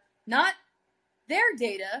data, not their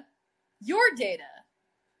data, your data,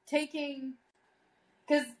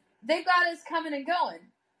 because they've got us coming and going.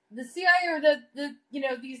 The CIA or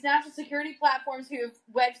these national security platforms who have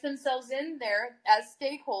wedged themselves in there as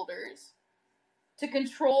stakeholders to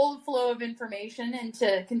control the flow of information and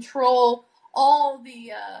to control all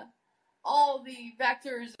the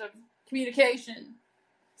vectors of communication,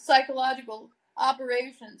 psychological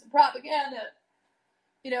operations, propaganda,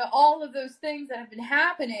 all of those things that have been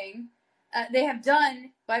happening, they have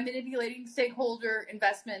done by manipulating stakeholder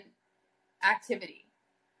investment activity.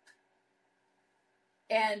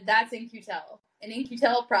 And that's In-Q-Tel. And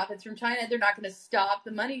In-Q-Tel profits from China. They're not going to stop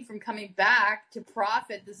the money from coming back to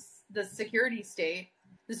profit the security state.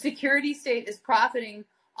 The security state is profiting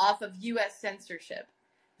off of U.S. censorship.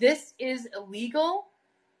 This is illegal.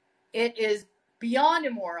 It is beyond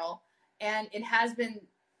immoral. And it has been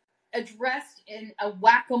addressed in a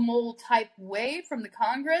whack-a-mole type way from the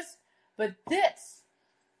Congress. But this,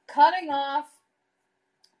 cutting off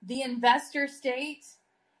the investor state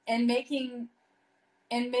and making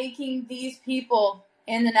these people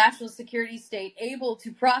in the national security state able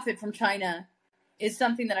to profit from China is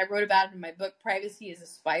something that I wrote about in my book, Privacy is a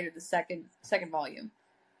Spider, the second volume,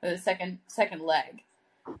 or the second leg.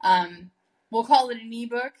 We'll call it an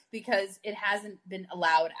ebook because it hasn't been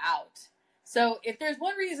allowed out. So if there's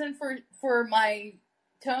one reason for my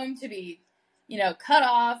tome to be, cut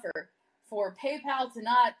off, or for PayPal to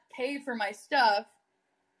not pay for my stuff,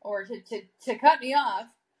 or to cut me off,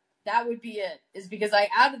 that would be it, is because I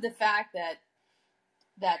added the fact that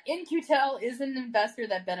In-Q-Tel is an investor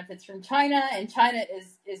that benefits from China, and China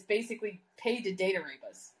is basically paid to data rape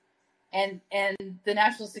us. And the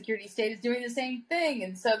national security state is doing the same thing.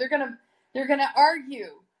 And so they're gonna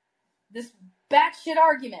argue this batshit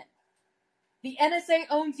argument. The NSA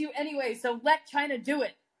owns you anyway, so let China do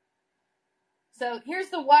it. So here's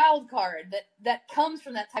the wild card that comes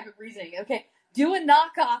from that type of reasoning. Okay, do a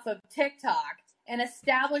knockoff of TikTok and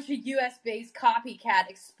establish a U.S.-based copycat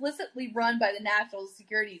explicitly run by the national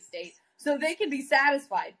security state so they can be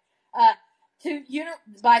satisfied. To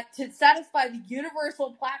satisfy the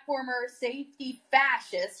universal platformer safety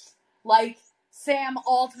fascists like Sam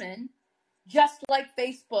Altman, just like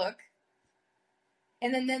Facebook.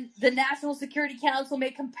 And then the National Security Council may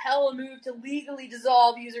compel a move to legally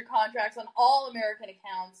dissolve user contracts on all American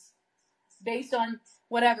accounts based on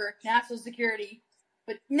whatever, national security,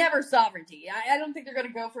 but never sovereignty. I don't think they're going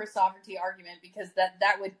to go for a sovereignty argument because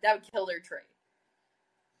that would kill their trade.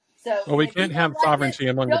 So, well, we can't have sovereignty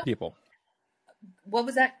among the people. What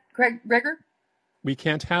was that, Gregor? We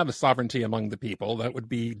can't have a sovereignty among the people. That would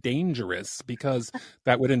be dangerous because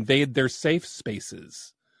that would invade their safe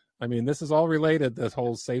spaces. I mean, this is all related. This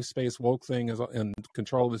whole safe space woke thing is and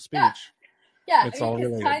control of the speech. Yeah. It's all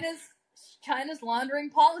related. China's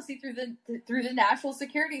laundering policy through the national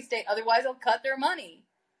security state. Otherwise, they'll cut their money.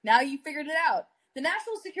 Now you figured it out. The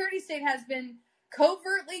national security state has been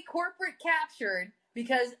covertly corporate captured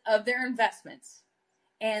because of their investments.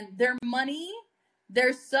 And their money,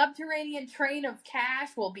 their subterranean train of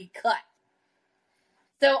cash will be cut.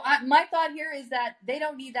 So my thought here is that they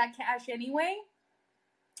don't need that cash anyway.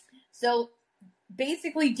 So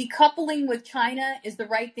basically decoupling with China is the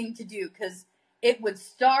right thing to do because it would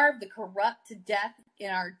starve the corrupt to death in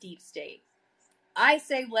our deep state. I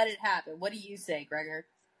say let it happen. What do you say, Gregor?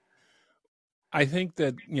 I think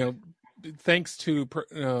that, thanks to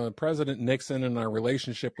President Nixon and our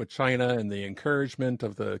relationship with China and the encouragement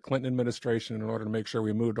of the Clinton administration in order to make sure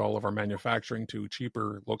we moved all of our manufacturing to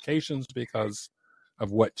cheaper locations because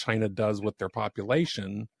of what China does with their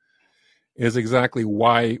population, is exactly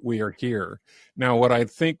why we are here. Now, what I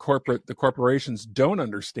think the corporations don't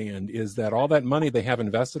understand is that all that money they have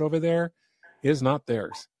invested over there is not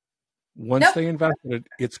theirs. Once they invested it,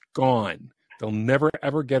 it's gone. They'll never,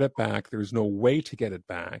 ever get it back. There's no way to get it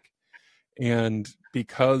back. And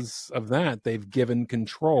because of that, they've given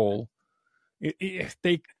control.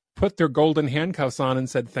 They put their golden handcuffs on and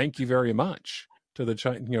said, thank you very much to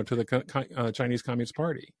the Chinese Communist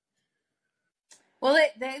Party. Well,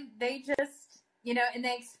 they just, and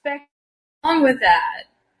they expect along with that.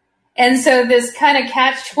 And so this kind of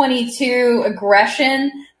catch-22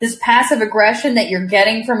 aggression, this passive aggression that you're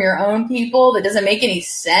getting from your own people that doesn't make any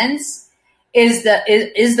sense are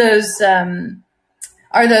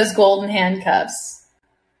those golden handcuffs.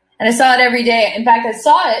 And I saw it every day. In fact, I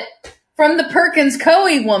saw it from the Perkins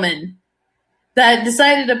Coie woman that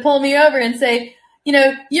decided to pull me over and say,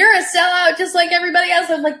 you're a sellout just like everybody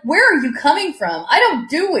else. I'm like, where are you coming from? I don't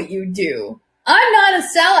do what you do. I'm not a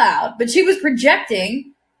sellout. But she was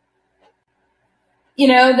projecting,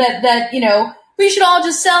 that we should all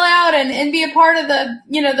just sell out and be a part of the,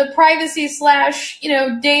 the privacy /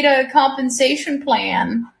 data compensation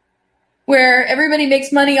plan where everybody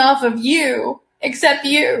makes money off of you except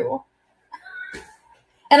you.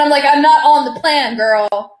 And I'm like, I'm not on the plan, girl.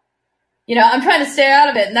 I'm trying to stay out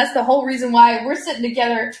of it. And that's the whole reason why we're sitting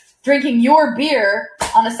together drinking your beer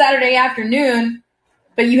on a Saturday afternoon,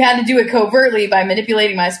 but you had to do it covertly by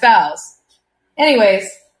manipulating my spouse. Anyways,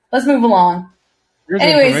 let's move along. There's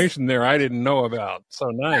information there I didn't know about.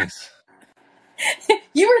 So nice.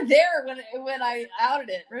 You were there when I outed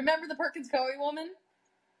it. Remember the Perkins Coie woman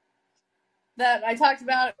that I talked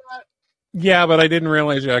about? Yeah, but I didn't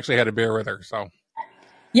realize you actually had a beer with her. So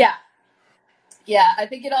yeah, I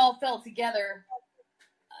think it all fell together.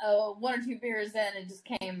 1 or 2 beers in, it just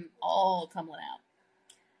came all tumbling out.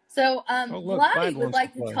 So, Blotty would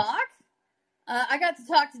like to talk. I got to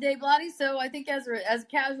talk today, Blotty. So I think as a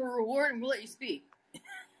casual reward, we'll let you speak.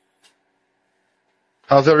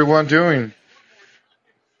 How's everyone doing?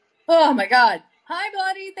 Oh my God! Hi,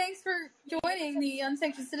 Blotty. Thanks for joining the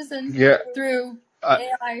Unsanctioned Citizen. Through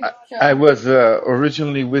AI show. I was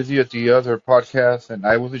originally with you at the other podcast, and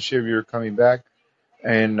I wasn't sure if you were coming back.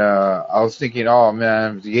 And I was thinking, oh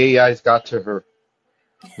man, the AI's got to her.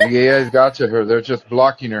 The AI's got to her. They're just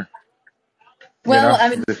blocking her. Well, I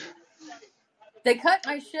mean, they cut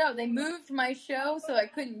my show. They moved my show, so I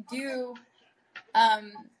couldn't do.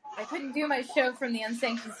 I couldn't do my show from the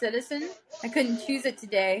Unsanctioned Citizen. I couldn't choose it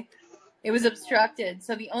today. It was obstructed.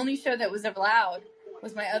 So the only show that was allowed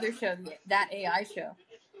was my other show, that AI show.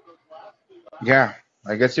 Yeah,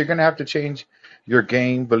 I guess you're going to have to change your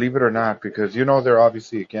game, believe it or not, because they're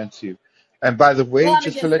obviously against you. And by the way,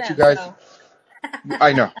 just to let you guys, so.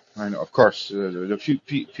 I know, of course,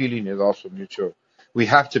 the feeling is also mutual. We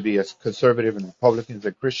have to be, as conservative and Republicans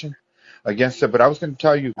and Christians, against it. But I was going to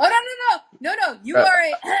tell you. Oh, no. You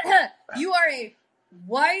are a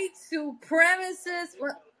white supremacist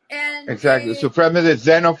and exactly supremacist,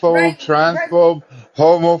 xenophobe, transphobe,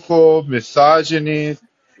 homophobe, misogynist.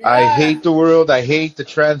 Yeah. I hate the world. I hate the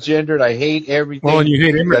transgendered. I hate everything and you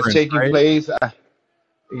hate that's taking place.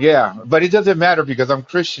 Yeah, but it doesn't matter because I'm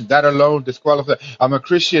Christian. That alone disqualifies. I'm a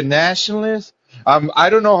Christian nationalist. I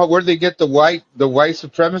don't know where they get the white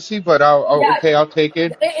supremacy, but I'll take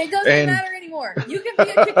it. It doesn't matter anymore. You can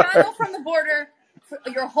be a Chicano from the border for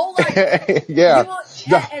your whole life. Yeah.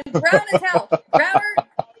 And brown as hell.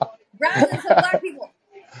 Browner than some black people.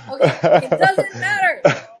 Okay, it doesn't matter.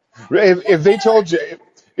 If they told you,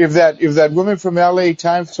 if that woman from LA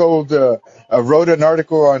Times wrote an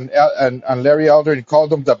article on Larry Elder and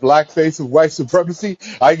called him the black face of white supremacy,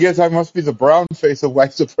 I guess I must be the brown face of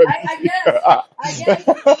white supremacy. I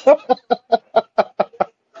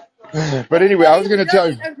guess. But anyway, I was going to tell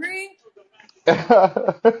you. Agree with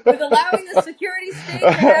allowing the security state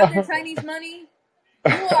to have their Chinese money?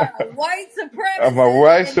 You are a white supremacist. I'm a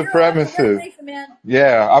white supremacist.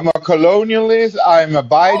 Yeah, I'm a colonialist. I'm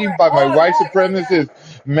abiding by my white supremacist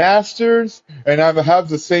masters, and I have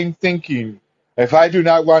the same thinking. If I do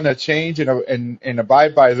not want to change and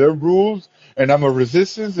abide by their rules, and I'm a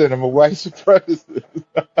resistance, and I'm a white supremacist.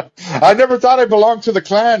 I never thought I belonged to the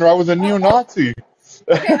Klan or I was a neo-Nazi.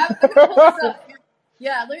 Okay, I'm going to pull this up.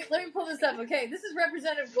 Yeah, let me pull this up. Okay, this is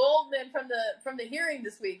Representative Goldman from the hearing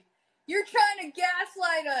this week. You're trying to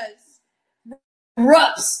gaslight us.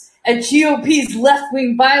 Erupts at GOP's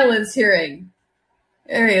left-wing violence hearing.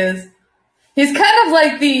 There he is. He's kind of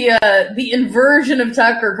like the inversion of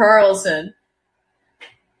Tucker Carlson.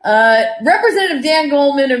 Representative Dan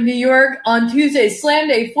Goldman of New York on Tuesday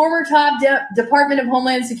slammed a former top Department of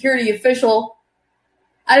Homeland Security official.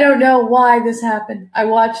 I don't know why this happened. I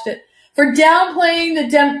watched it. For downplaying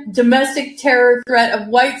the domestic terror threat of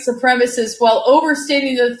white supremacists while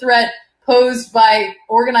overstating the threat posed by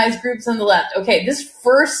organized groups on the left. Okay, this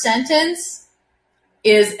first sentence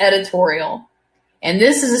is editorial. And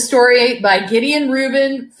this is a story by Gideon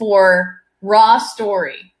Rubin for Raw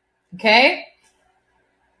Story. Okay?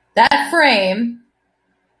 That frame,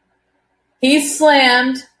 he's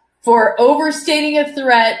slammed for overstating a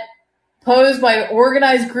threat posed by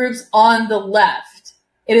organized groups on the left.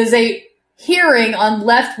 It is a hearing on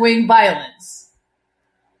left-wing violence.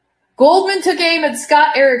 Goldman took aim at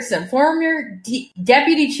Scott Erickson, former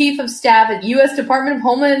Deputy Chief of Staff at U.S. Department of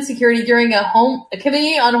Homeland Security during a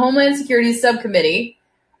Committee on Homeland Security subcommittee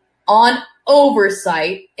on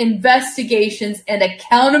oversight, investigations, and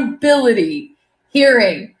accountability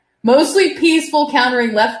hearing, mostly peaceful,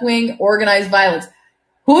 countering left-wing organized violence.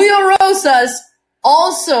 Julio Rosas,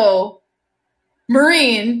 also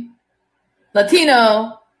Marine,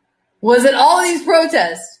 Latino, was at all of these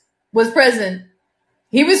protests, was present.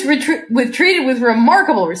 He was treated with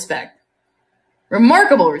remarkable respect.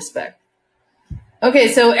 Remarkable respect.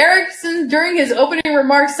 Okay, so Erickson, during his opening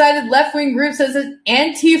remarks, cited left-wing groups as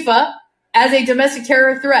Antifa as a domestic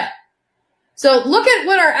terror threat. So look at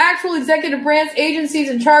what our actual executive branch agencies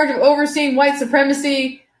in charge of overseeing white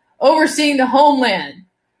supremacy, overseeing the homeland.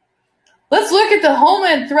 Let's look at the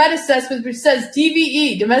Homeland Threat Assessment, which says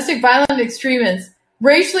DVE, domestic violent extremists,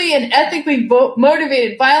 racially and ethnically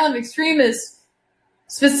motivated violent extremists,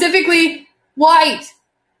 specifically white,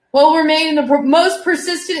 will remain the most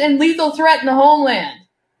persistent and lethal threat in the homeland.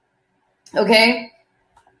 Okay?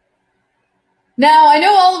 Now, I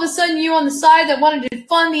know all of a sudden you on the side that wanted to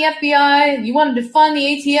fund the FBI, you wanted to fund the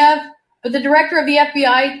ATF, but the director of the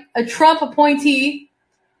FBI, a Trump appointee,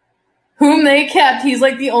 whom they kept, he's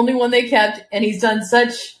like the only one they kept, and he's done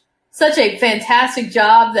such a fantastic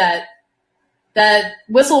job that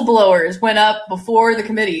whistleblowers went up before the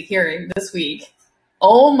committee hearing this week.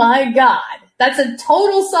 Oh my God. That's a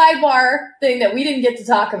total sidebar thing that we didn't get to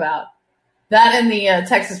talk about. That and the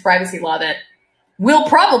Texas privacy law that will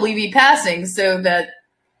probably be passing so that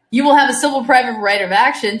you will have a civil private right of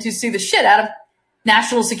action to sue the shit out of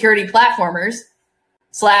national security platformers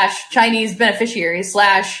 / Chinese beneficiaries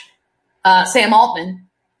 / Sam Altman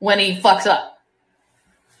when he fucks up.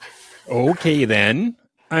 Okay, then.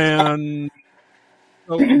 And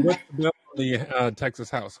so what's the bill in the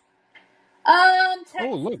Texas House? Oh,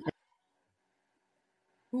 look.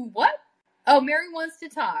 What? Oh, Mary wants to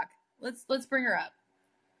talk. Let's bring her up.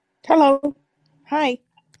 Hello. Hi.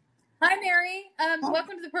 Hi, Mary.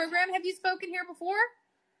 Welcome to the program. Have you spoken here before?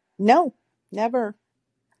 No, never.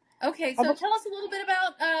 Okay, so tell us a little bit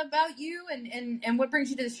about you and what brings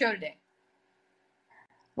you to the show today.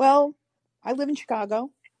 Well, I live in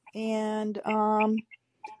Chicago, and I'm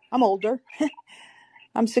older.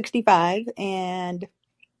 I'm 65, and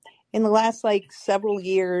in the last several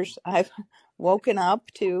years, I've woken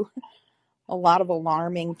up to a lot of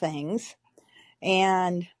alarming things,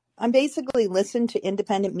 and I'm basically listening to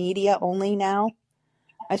independent media only now.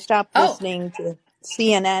 I stopped listening to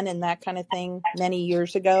CNN and that kind of thing many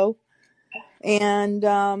years ago, and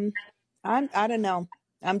I don't know.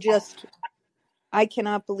 I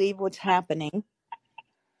cannot believe what's happening.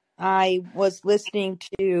 I was listening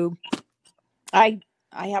to, I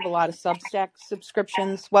have a lot of Substack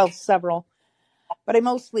subscriptions, well, several, but I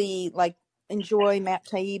mostly enjoy Matt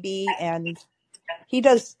Taibbi, and he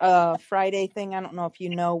does a Friday thing. I don't know if you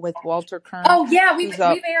know, with Walter Kern. Oh yeah, we've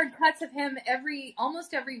aired cuts of him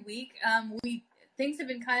almost every week. Things have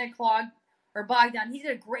been kind of clogged or bogged down. He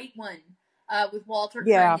did a great one with Walter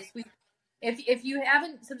Kern this week. If you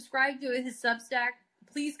haven't subscribed to his Substack,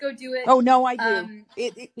 please go do it. Oh no, I do. Don't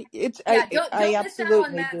miss out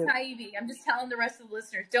on Matt Taibbi. I'm just telling the rest of the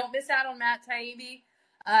listeners, don't miss out on Matt Taibbi.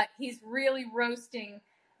 He's really roasting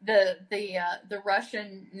the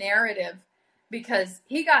Russian narrative, because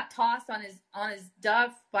he got tossed on his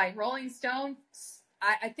duff by Rolling Stone.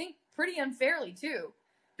 I think pretty unfairly too,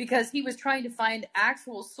 because he was trying to find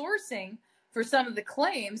actual sourcing for some of the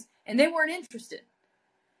claims, and they weren't interested.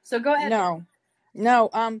 So go ahead.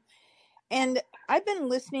 No. And I've been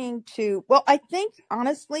listening to, well, I think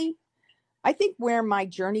where my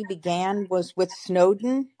journey began was with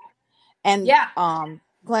Snowden and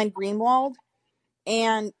Glenn Greenwald.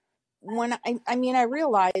 And when I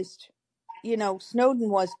realized, Snowden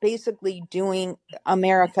was basically doing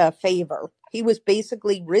America a favor. He was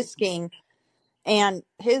basically risking, and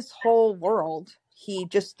his whole world, he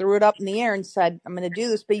just threw it up in the air and said, I'm going to do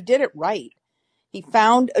this, but he did it right. He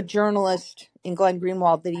found a journalist in Glenn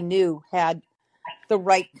Greenwald that he knew had the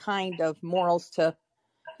right kind of morals to,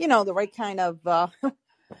 the right kind of,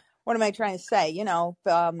 what am I trying to say?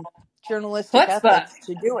 Journalistic ethics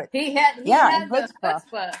to do it. He had the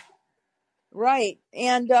chutzpah. Right.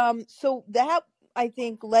 And so that, I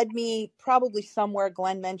think, led me probably somewhere.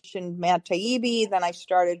 Glenn mentioned Matt Taibbi. Then I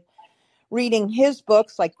started reading his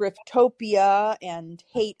books like Griftopia and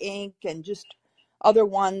Hate Inc. and just other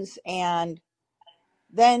ones. And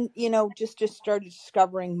then, just started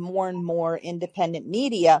discovering more and more independent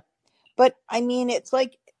media. But it's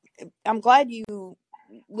I'm glad you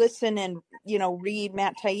listen and, read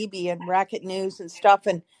Matt Taibbi and Racket News and stuff.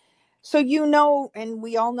 And so, and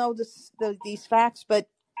we all know these facts, but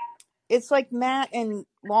it's like Matt and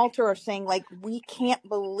Walter are saying, we can't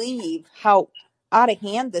believe how out of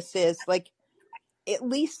hand this is. At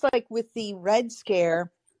least with the Red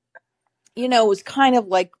Scare, it was kind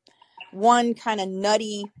of one kind of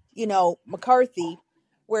nutty, McCarthy,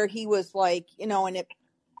 where he was and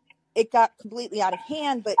it got completely out of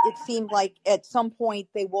hand, but it seemed like at some point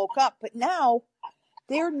they woke up. But now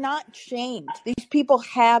they're not shamed. These people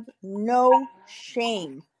have no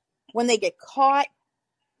shame. When they get caught,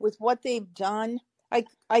 with what they've done.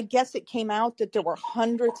 I guess it came out that there were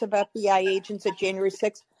hundreds of FBI agents at January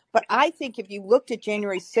 6th. But I think if you looked at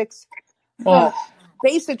January 6th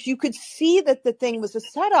basics, you could see that the thing was a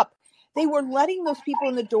setup. They were letting those people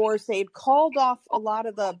in the doors. They had called off a lot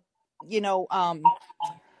of the,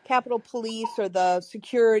 Capitol Police or the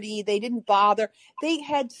security. They didn't bother. They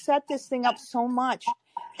had set this thing up so much.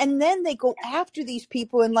 And then they go after these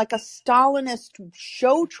people in like a Stalinist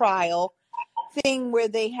show trial thing where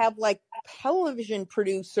they have like television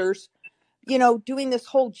producers, doing this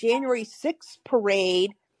whole January 6th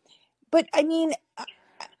parade. But I mean,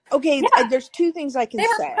 okay, there's two things I can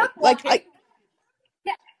say. Like, it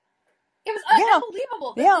was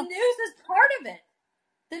unbelievable. The news is part of it.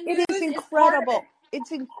 The news is incredible.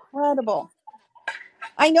 It's incredible.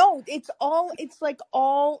 I know it's like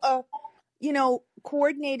all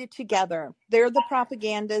coordinated together. They're the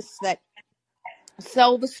propagandists that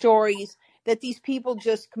sell the stories that these people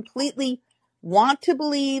just completely want to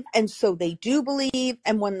believe, and so they do believe.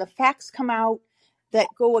 And when the facts come out that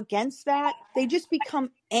go against that, they just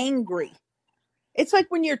become angry. It's like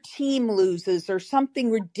when your team loses or something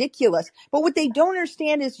ridiculous. But what they don't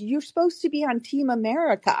understand is you're supposed to be on Team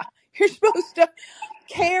America. You're supposed to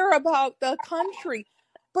care about the country.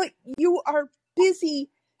 But you are busy,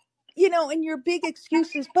 and your big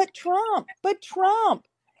excuses, but Trump.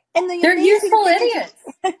 And they're useful idiots.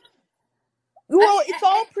 Well, it's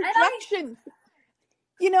all projection.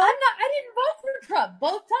 I didn't vote for Trump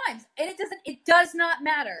both times. And it does not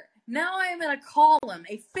matter. Now I am in a column,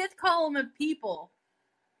 a fifth column of people,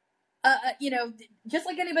 just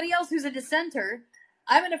like anybody else who's a dissenter.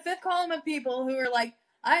 I'm in a fifth column of people who are like,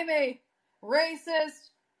 I'm a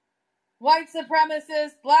racist, white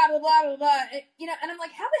supremacist, blah, blah, blah, blah, blah. And I'm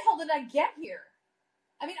like, how the hell did I get here?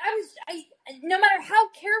 I mean, no matter how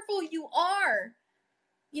careful you are,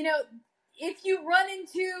 if you run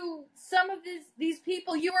into some of these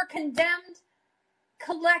people, you are condemned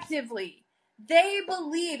collectively. They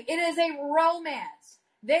believe it is a romance.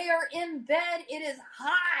 They are in bed. It is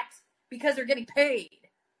hot because they're getting paid,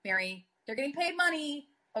 Mary. They're getting paid money.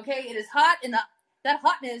 Okay, it is hot, and that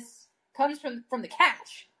hotness comes from the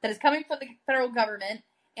cash that is coming from the federal government,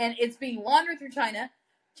 and it's being laundered through China.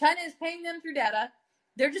 China is paying them through data.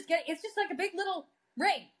 It's just like a big little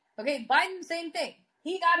ring. Okay, Biden, same thing.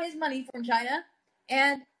 He got his money from China,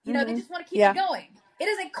 and they just want to keep it going. It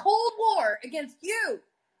is a Cold War against you.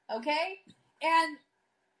 Okay, and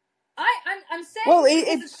I'm saying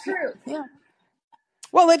it's true. Yeah.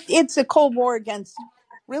 Well, it's a Cold War against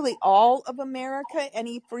really all of America.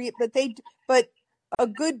 But a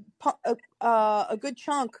good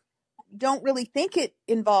chunk don't really think it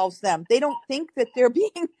involves them. They don't think that they're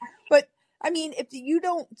being. But I mean, if you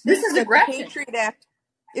don't think that the Patriot Act,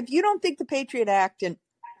 if you don't think the Patriot Act and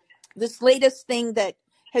this latest thing that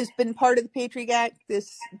has been part of the Patriot Act,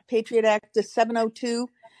 the 702,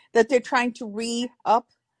 that they're trying to re-up.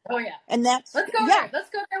 Oh yeah, and that's let's go there. Let's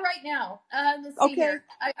go there right now. Let's see here.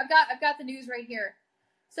 I've got the news right here.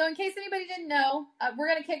 So in case anybody didn't know, we're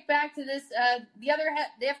gonna kick back to this. The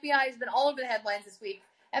FBI has been all over the headlines this week.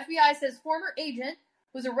 FBI says former agent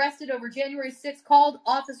was arrested over January 6th, called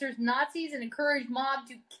officers Nazis and encouraged mob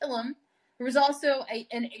to kill him. There was also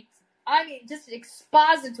just an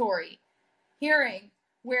expository hearing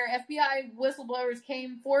where FBI whistleblowers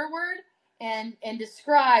came forward and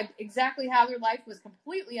described exactly how their life was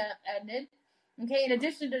completely ended. Okay, in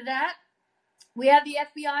addition to that, we have the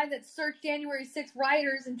FBI that searched January 6th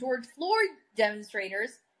rioters and George Floyd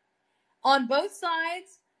demonstrators. On both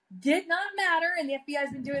sides, did not matter, and the FBI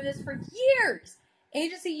has been doing this for years.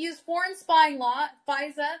 Agency used foreign spying law,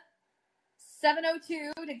 FISA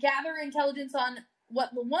 702, to gather intelligence on what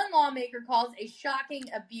one lawmaker calls a shocking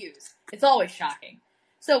abuse. It's always shocking.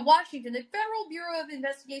 So Washington, the Federal Bureau of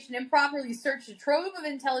Investigation improperly searched a trove of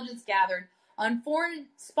intelligence gathered on foreign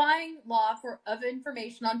spying law of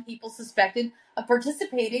information on people suspected of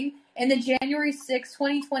participating in the January 6,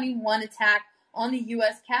 2021 attack on the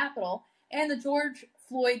U.S. Capitol and the George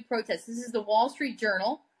Floyd protests. This is the Wall Street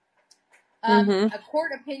Journal. A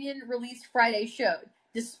court opinion released Friday showed,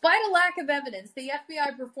 despite a lack of evidence, the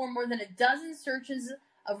FBI performed more than a dozen searches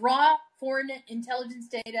of raw foreign intelligence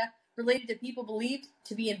data related to people believed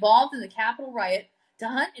to be involved in the Capitol riot to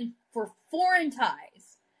hunt for foreign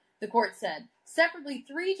ties, the court said. Separately,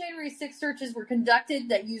 3 January 6 searches were conducted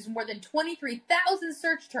that used more than 23,000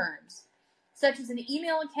 search terms, such as an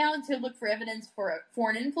email account to look for evidence for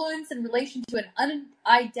foreign influence in relation to an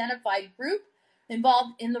unidentified group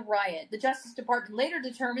involved in the riot. The Justice Department later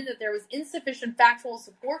determined that there was insufficient factual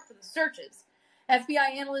support for the searches.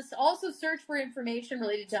 FBI analysts also searched for information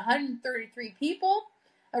related to 133 people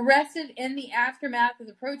arrested in the aftermath of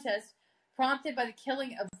the protest prompted by the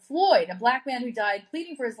killing of Floyd, a black man who died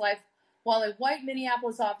pleading for his life while a white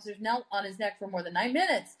Minneapolis officer knelt on his neck for more than 9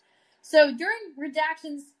 minutes. So due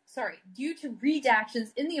to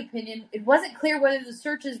redactions in the opinion, it wasn't clear whether the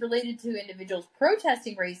searches related to individuals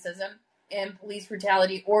protesting racism and police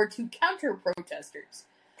brutality or to counter-protesters.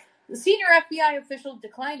 The senior FBI official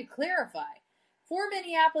declined to clarify. For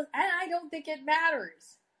Minneapolis, and I don't think it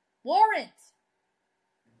matters. Warrant.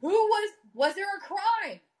 Was there a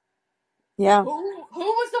crime? Yeah. Who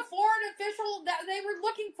was the foreign official that they were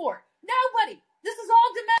looking for? Nobody. This is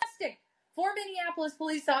all domestic. 4 Minneapolis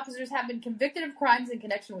police officers have been convicted of crimes in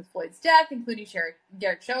connection with Floyd's death, including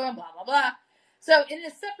Derek Chauvin, blah, blah, blah. So in a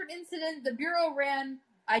separate incident, the Bureau ran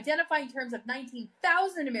identifying terms of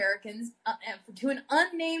 19,000 Americans to an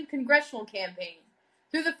unnamed congressional campaign.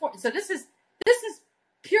 So this is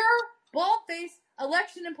pure bald-faced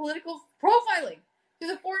election and political profiling through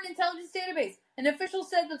the Foreign Intelligence Database. An official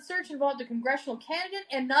said the search involved a congressional candidate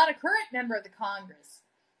and not a current member of the Congress.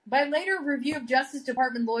 By later review of Justice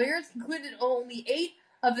Department lawyers, concluded only 8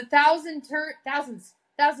 of the thousands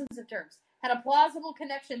of terms had a plausible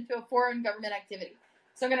connection to a foreign government activity.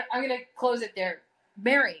 So I'm gonna close it there.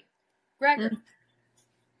 Mary, Gregor.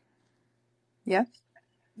 Yes.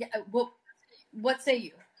 Yeah. Well, what say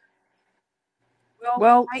you?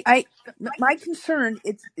 Well, my concern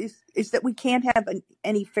is that we can't have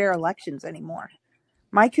any fair elections anymore.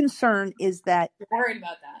 My concern is that you're worried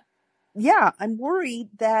about that. Yeah, I'm worried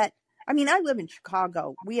that. I mean, I live in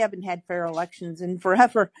Chicago. We haven't had fair elections in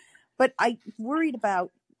forever, but I'm worried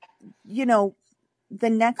about, the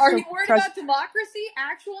next. Are you worried about democracy,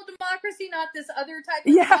 actual democracy, not this other type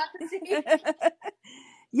of democracy?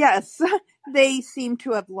 Yes, they seem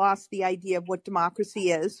to have lost the idea of what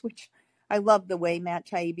democracy is, which I love the way Matt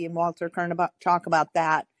Taibbi and Walter Kern talk about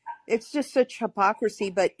that. It's just such hypocrisy,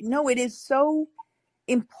 but no, it is so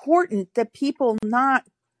important that people that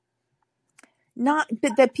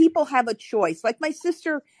people have a choice. Like my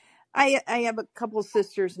sister, I have a couple of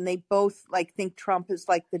sisters, and they both think Trump is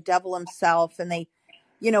like the devil himself, and they,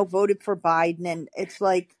 voted for Biden, and it's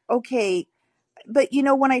like, okay, but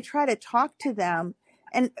when I try to talk to them,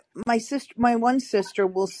 and my one sister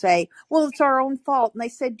will say, well, it's our own fault. And I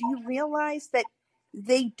said, do you realize that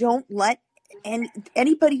they don't let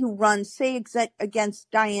anybody who runs, say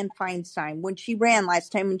against Dianne Feinstein, when she ran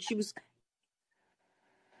last time, and she was.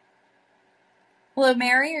 Hello,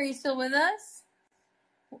 Mary. Are you still with us?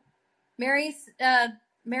 Mary's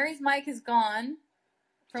mic is gone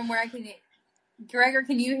from where I can. Gregor,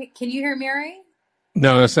 can you hear Mary?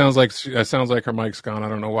 No, it sounds like her mic's gone. I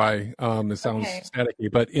don't know why. It sounds staticky.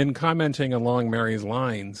 But in commenting along Mary's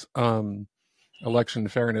lines, election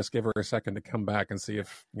fairness, give her a second to come back and see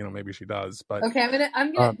if maybe she does. But okay,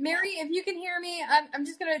 I'm gonna Mary, if you can hear me, I'm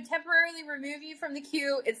just gonna temporarily remove you from the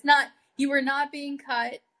queue. You were not being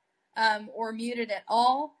cut or muted at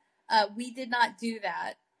all. We did not do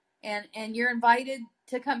that, and you're invited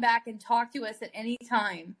to come back and talk to us at any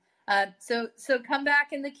time. So come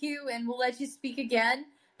back in the queue and we'll let you speak again.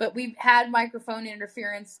 But we've had microphone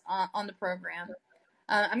interference on the program.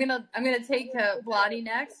 I'm gonna take Vladi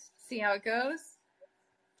next. See how it goes.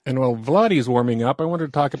 And while Vladi's warming up, I wanted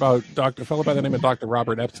to talk about a fellow by the name of Dr.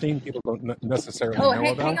 Robert Epstein. People don't necessarily know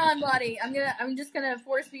about. Hang on, Vladi. I'm just gonna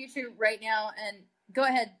force mute you right now. And go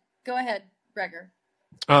ahead, Gregor.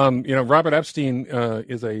 Robert Epstein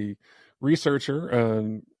is a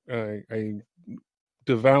researcher, a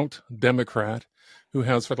devout Democrat who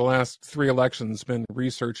has for the last 3 elections been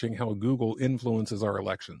researching how Google influences our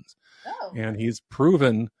elections. Oh. And he's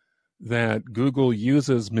proven that Google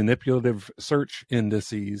uses manipulative search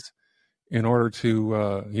indices in order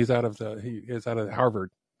to he is out of Harvard,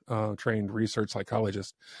 trained research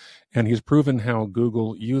psychologist, and he's proven how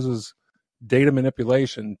Google uses data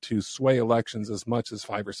manipulation to sway elections as much as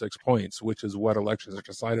 5 or 6 points, which is what elections are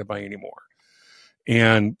decided by anymore.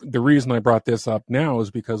 And the reason I brought this up now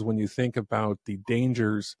is because when you think about the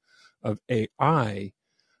dangers of AI,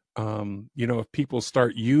 if people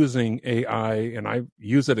start using AI, and I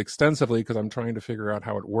use it extensively because I'm trying to figure out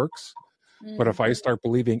how it works, but if I start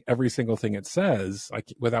believing every single thing it says,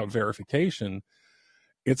 without verification,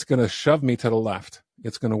 it's going to shove me to the left.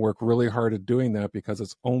 It's going to work really hard at doing that because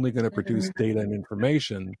it's only going to produce data and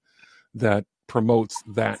information that promotes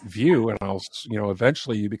that view. And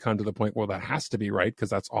eventually you become to the point where that has to be right because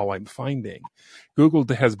that's all I'm finding. Google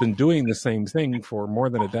has been doing the same thing for more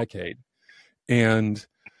than a decade. And,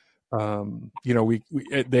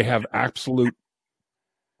 they have absolute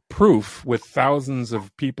proof with thousands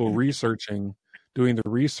of people doing the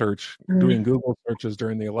research, doing Google searches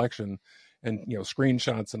during the election and,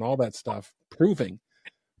 screenshots and all that stuff, proving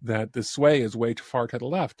that the sway is way too far to the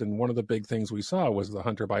left. And one of the big things we saw was the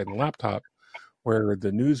Hunter Biden laptop, where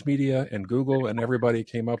the news media and Google and everybody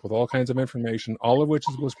came up with all kinds of information, all of which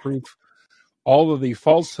was proof, all of the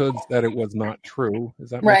falsehoods that it was not true. Does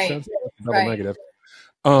that make sense? Double negative.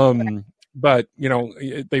 But,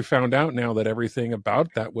 they found out now that everything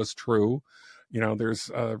about that was true. There's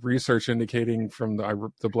research indicating from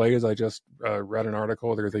the Blaze. I just read an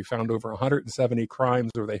article there. They found over 170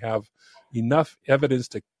 crimes where they have enough evidence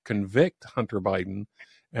to convict Hunter Biden,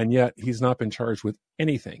 and yet he's not been charged with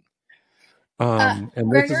anything. And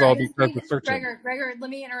Gregor, this is all because of searching. Gregor, let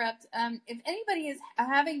me interrupt. If anybody is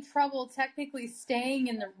having trouble technically staying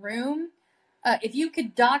in the room, if you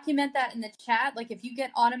could document that in the chat, like if you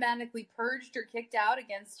get automatically purged or kicked out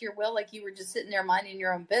against your will, like you were just sitting there minding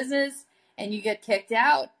your own business and you get kicked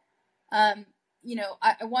out, I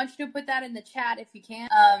want you to put that in the chat if you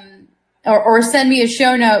can, or send me a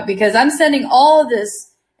show note, because I'm sending all of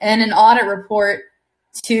this and an audit report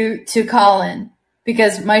to Colin,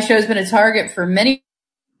 because my show's been a target for many.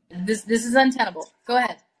 This is untenable. Go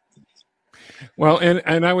ahead. Well,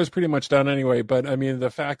 and I was pretty much done anyway, but I mean,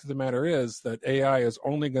 the fact of the matter is that AI is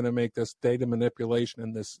only going to make this data manipulation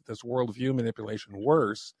and this worldview manipulation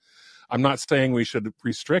worse. I'm not saying we should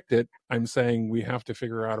restrict it. I'm saying we have to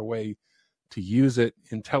figure out a way to use it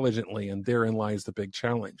intelligently, and therein lies the big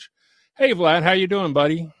challenge. Hey, Vlad, how you doing,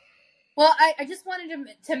 buddy? Well, I just wanted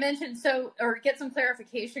to mention, or get some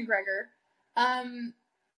clarification, Gregor.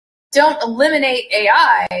 Don't eliminate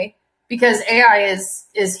AI, because AI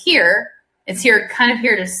is here. It's kind of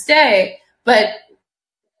here to stay, but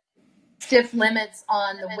stiff limits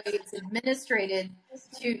on the way it's administrated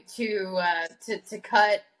to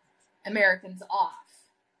cut Americans off.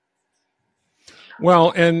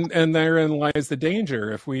 Well, and therein lies the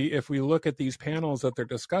danger. If we look at these panels that they're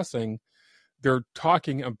discussing, they're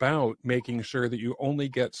talking about making sure that you only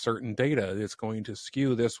get certain data. It's going to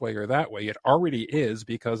skew this way or that way. It already is,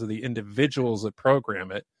 because of the individuals that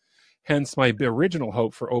program it. Hence, my original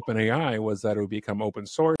hope for OpenAI was that it would become open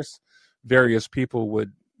source. Various people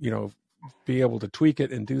would, be able to tweak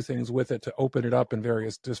it and do things with it to open it up in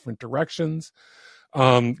various different directions.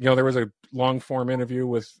 There was a long form interview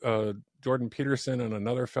with Jordan Peterson and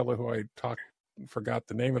another fellow who I forgot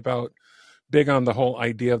the name about, big on the whole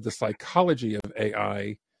idea of the psychology of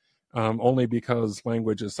AI, only because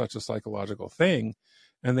language is such a psychological thing.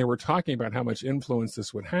 And they were talking about how much influence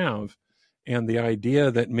this would have. And the idea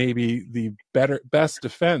that maybe the best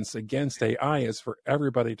defense against AI is for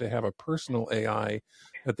everybody to have a personal AI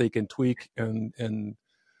that they can tweak and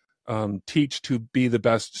teach to be the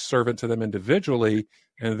best servant to them individually,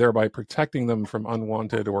 and thereby protecting them from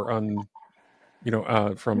unwanted or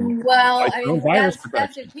from virus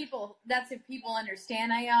protection. That's if people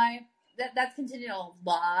understand AI. That's contingent on a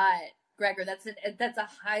lot, Gregor. That's a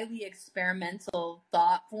highly experimental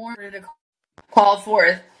thought form to call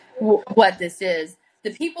forth what this is.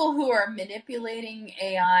 The people who are manipulating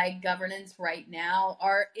AI governance right now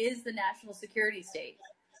is the national security state,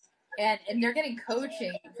 and they're getting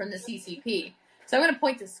coaching from the CCP. So I'm going to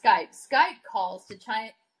point to Skype. Skype calls to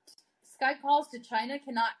China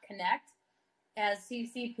cannot connect, as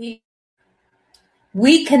CCP.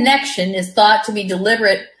 Weak connection is thought to be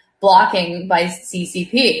deliberate blocking by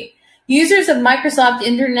CCP. Users of Microsoft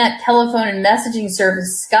Internet Telephone and Messaging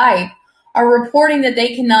Service Skype are reporting that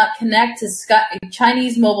they cannot connect to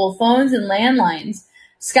Chinese mobile phones and landlines.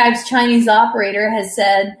 Skype's Chinese operator has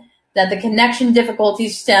said that the connection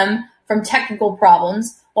difficulties stem from technical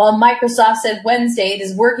problems, while Microsoft said Wednesday it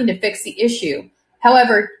is working to fix the issue.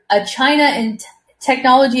 However, a China and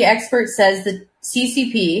technology expert says the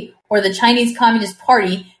CCP, or the Chinese Communist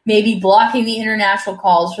Party, may be blocking the international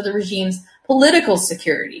calls for the regime's political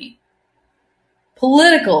security.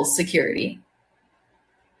 Political security.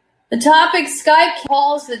 The topic Skype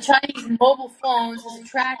calls to the Chinese mobile phones has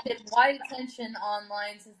attracted wide attention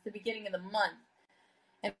online since the beginning of the month.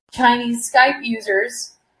 And Chinese Skype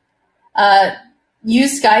users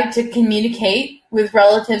use Skype to communicate with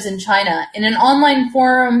relatives in China. In an online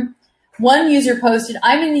forum, one user posted,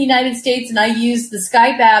 "I'm in the United States and I use the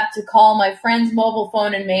Skype app to call my friend's mobile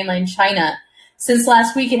phone in mainland China. Since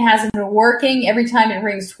last week, it hasn't been working. Every time it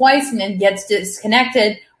rings twice and then gets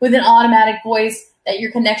disconnected with an automatic voice that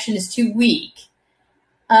your connection is too weak.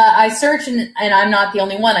 I searched, and I'm not the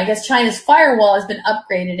only one. I guess China's firewall has been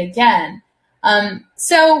upgraded again."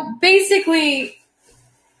 So basically,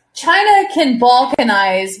 China can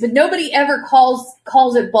balkanize, but nobody ever calls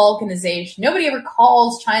it balkanization. Nobody ever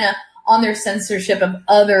calls China on their censorship of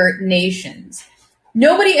other nations.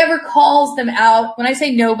 Nobody ever calls them out. When I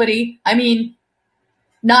say nobody, I mean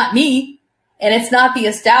not me and it's not the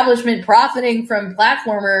establishment profiting from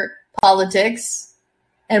platformer politics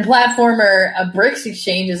and platformer BRICS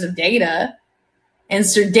exchanges of data and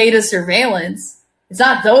data surveillance. It's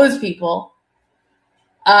not those people.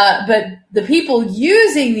 But the people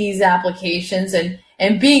using these applications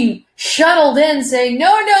and being shuttled in saying,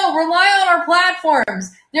 no, rely on our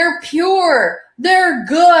platforms. They're pure. They're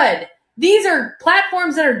good. These are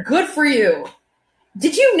platforms that are good for you.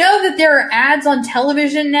 Did you know that there are ads on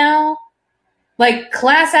television now? Like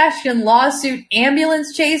class action lawsuit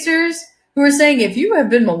ambulance chasers who are saying, if you have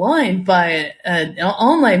been maligned by an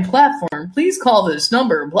online platform, please call this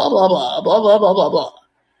number, blah, blah, blah, blah, blah, blah, blah, blah.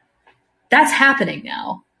 That's happening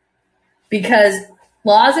now because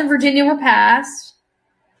laws in Virginia were passed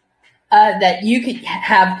that you could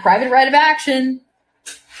have private right of action.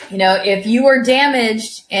 You know, if you are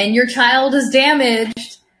damaged and your child is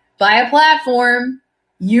damaged by a platform,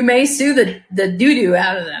 you may sue the doo-doo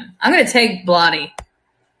out of them. I'm going to take Blotty.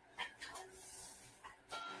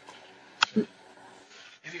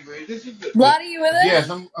 Anyway, this is Blotty, you with us? Yes,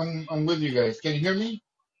 I'm with you guys. Can you hear me?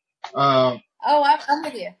 I'm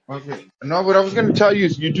with you. Okay. No, what I was going to tell you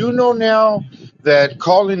is you do know now that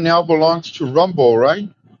Callin now belongs to Rumble, right?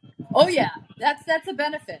 Oh yeah, that's a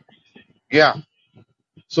benefit. Yeah.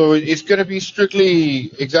 So it's going to be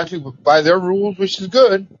strictly exactly by their rules, which is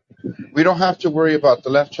good. We don't have to worry about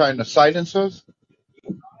the left trying to silence us.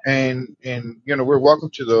 And you know, we're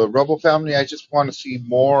welcome to the Rumble family. I just want to see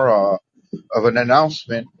more of an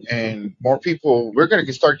announcement and more people. We're going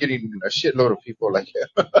to start getting a shitload of people like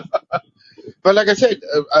that. But like I said,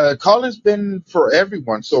 Colin's been for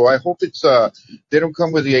everyone, so I hope it's they don't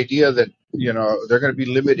come with the idea that you know they're going to be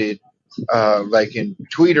limited, like in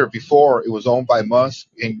Twitter before it was owned by Musk,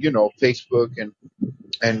 and you know Facebook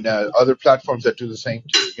and other platforms that do the same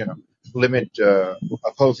to you know limit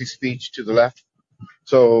opposing speech to the left.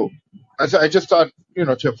 So I just thought you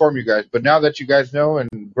know to inform you guys. But now that you guys know, and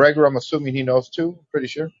Gregor, I'm assuming he knows too. Pretty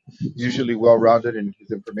sure, he's usually well rounded in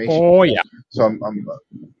his information. Oh yeah. So I'm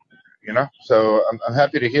you know, so I'm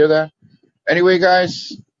happy to hear that. Anyway,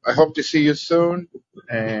 guys, I hope to see you soon,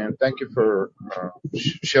 and thank you for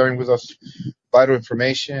sharing with us vital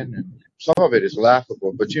information. And some of it is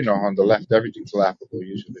laughable, but you know, on the left, everything's laughable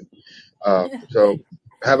usually. So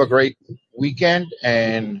have a great weekend,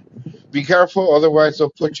 and be careful, otherwise they'll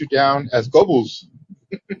put you down as Goebbels,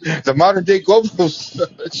 the modern day Goebbels,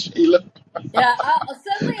 Sheila. Yeah,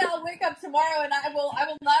 suddenly I'll wake up tomorrow and I will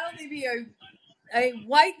not only be a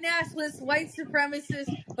white nationalist, white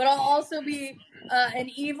supremacist, but I'll also be an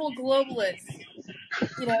evil globalist.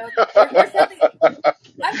 You know, there's something. I'm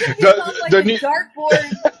going to become like a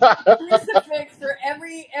dartboard crucifix for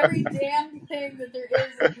every damn thing that there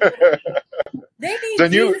is. They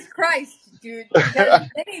need Jesus Christ, dude, because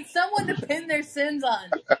they need someone to pin their sins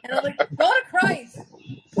on. And I'm like, go to Christ.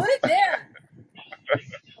 Put it there.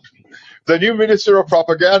 The new minister of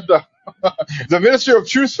propaganda. The minister of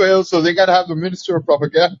truth fails, so they got to have the minister of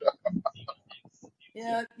propaganda.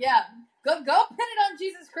 Yeah. Go pin it on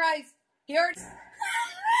Jesus Christ. He already...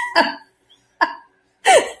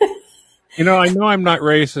 You know I'm not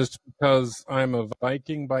racist because I'm a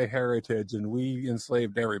Viking by heritage, and we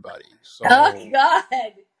enslaved everybody. So. Oh God!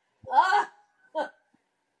 Oh.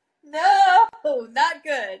 No, not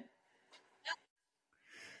good.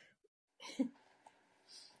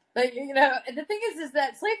 But you know, the thing is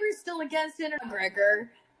that slavery is still against McGregor,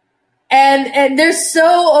 and they're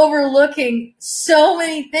so overlooking so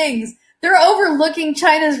many things. They're overlooking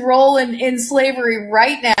China's role in slavery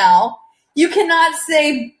right now. You cannot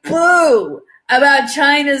say boo about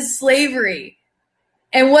China's slavery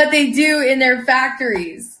and what they do in their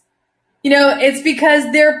factories. You know, it's because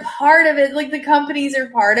they're part of it, like the companies are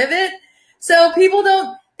part of it. So people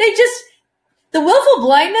the willful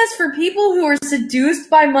blindness for people who are seduced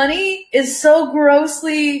by money is so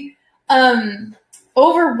grossly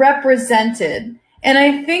overrepresented. And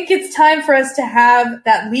I think it's time for us to have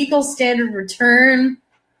that legal standard return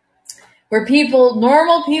where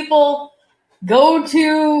normal people, go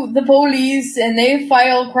to the police and they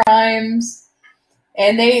file crimes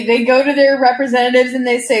and they go to their representatives and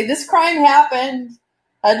they say, this crime happened.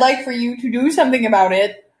 I'd like for you to do something about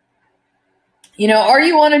it. You know, are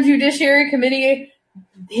you on a judiciary committee?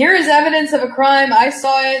 Here is evidence of a crime. I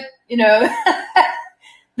saw it. You know,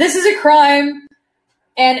 this is a crime.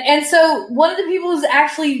 And so one of the people who's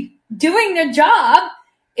actually doing the job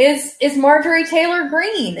is Marjorie Taylor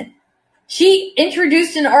Greene. She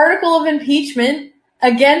introduced an article of impeachment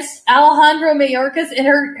against Alejandro Mayorkas, and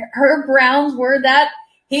her grounds were that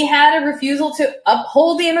he had a refusal to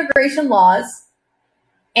uphold the immigration laws,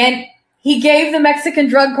 and he gave the Mexican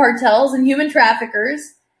drug cartels and human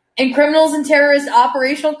traffickers and criminals and terrorists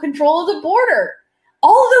operational control of the border.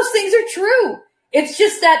 All of those things are true. It's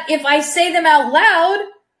just that if I say them out loud,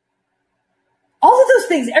 all of those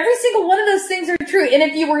things, every single one of those things are true. And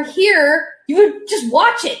if you were here, you would just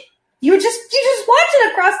watch it. You just watch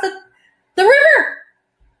it across the river.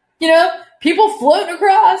 You know, people floating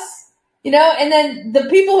across, you know, and then the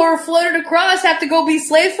people who are floated across have to go be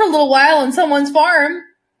slaves for a little while on someone's farm.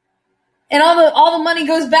 And all the money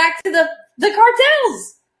goes back to the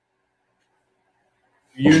cartels.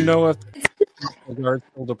 You know if the guards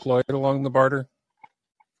still deployed along the border?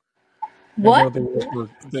 What? I know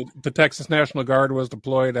the Texas National Guard was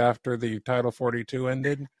deployed after the Title 42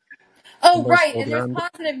 ended. Oh, right. And there's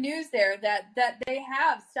positive news there that they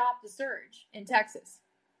have stopped the surge in Texas.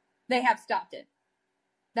 They have stopped it.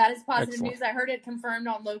 That is positive Excellent news. I heard it confirmed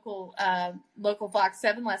on local Fox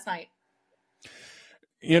 7 last night.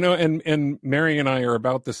 You know, and Mary and I are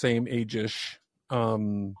about the same age-ish.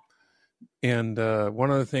 And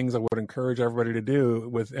one of the things I would encourage everybody to do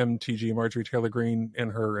with MTG, Marjorie Taylor Greene,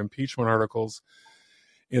 and her impeachment articles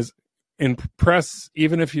is impress,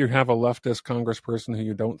 even if you have a leftist congressperson who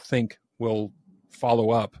you don't think will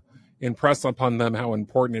follow up, impress upon them how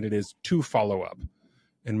important it is to follow up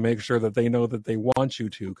and make sure that they know that they want you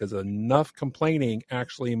to, because enough complaining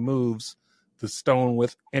actually moves the stone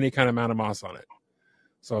with any kind of amount of moss on it.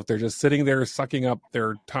 So if they're just sitting there sucking up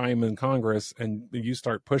their time in Congress and you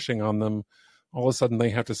start pushing on them, all of a sudden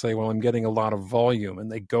they have to say, well, I'm getting a lot of volume,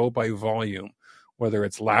 and they go by volume, whether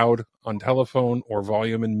it's loud on telephone or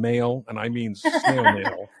volume in mail. And I mean, snail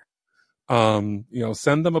mail. You know,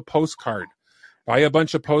 send them a postcard, buy a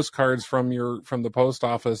bunch of postcards from the post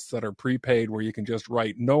office that are prepaid, where you can just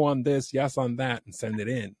write no on this, yes on that, and send it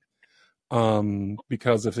in.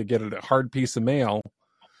 Because if they get a hard piece of mail,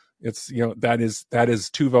 it's, you know, that is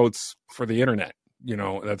 2 votes for the internet. You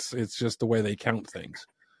know, it's just the way they count things.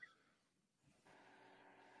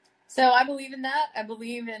 So I believe in that. I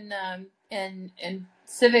believe in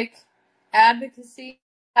civic advocacy,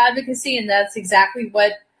 and that's exactly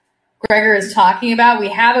what Gregor is talking about. We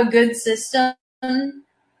have a good system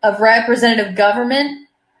of representative government.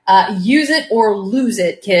 Use it or lose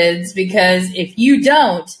it, kids, because if you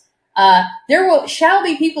don't, there shall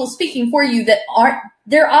be people speaking for you that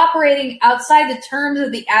they're operating outside the terms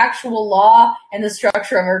of the actual law and the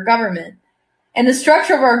structure of our government. And the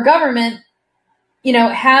structure of our government, you know,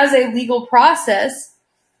 has a legal process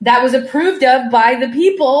that was approved of by the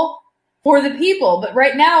people for the people. But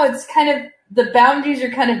right now it's kind of, the boundaries are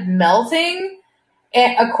kind of melting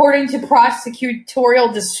according to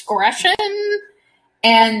prosecutorial discretion,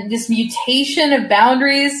 and this mutation of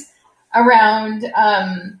boundaries around,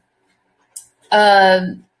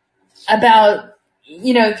 about,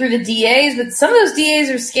 you know, through the DAs, but some of those DAs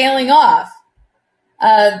are scaling off.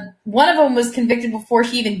 One of them was convicted before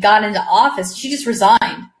she even got into office. She just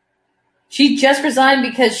resigned. She just resigned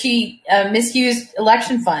because she misused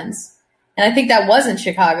election funds. And I think that was in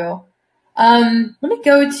Chicago. Let me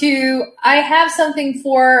go to, I have something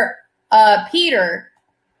for Peter.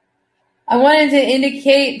 I wanted to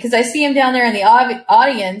indicate, because I see him down there in the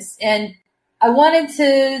audience, and I wanted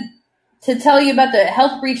to tell you about the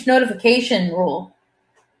health breach notification rule.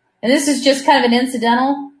 And this is just kind of an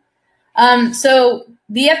incidental. So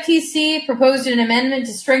the FTC proposed an amendment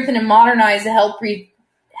to strengthen and modernize the health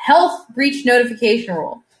breach notification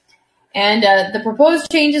rule. And the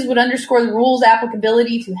proposed changes would underscore the rule's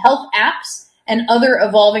applicability to health apps and other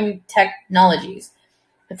evolving technologies.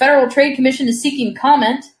 The Federal Trade Commission is seeking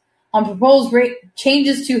comment on proposed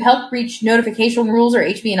changes to health breach notification rules, or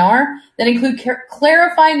HB&R, that include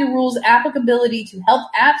clarifying the rule's applicability to health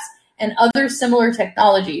apps and other similar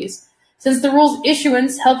technologies. Since the rule's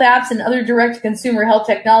issuance, health apps and other direct-to-consumer health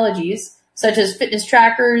technologies, such as fitness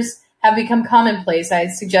trackers, have become commonplace. I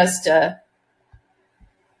suggest,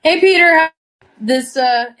 hey Peter, this,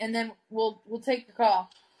 and then we'll take your call.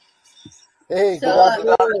 Hey, so,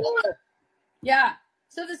 good afternoon. Yeah.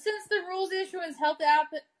 So since the rule's issuance, health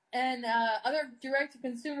app and other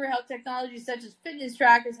direct-to-consumer health technologies such as fitness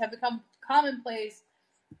trackers have become commonplace,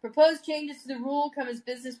 proposed changes to the rule come as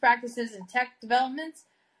business practices and tech developments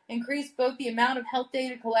increase both the amount of health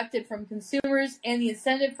data collected from consumers and the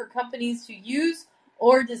incentive for companies to use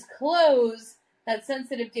or disclose that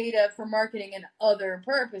sensitive data for marketing and other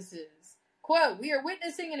purposes. Quote, we are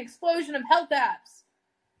witnessing an explosion of health apps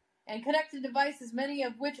and connected devices, many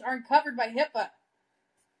of which aren't covered by HIPAA,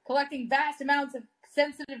 collecting vast amounts of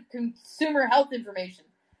sensitive consumer health information.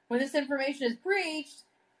 When this information is breached,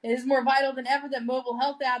 it is more vital than ever that mobile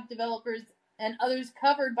health app developers and others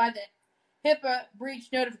covered by the HIPAA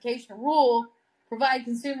breach notification rule provide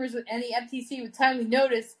consumers and the FTC with timely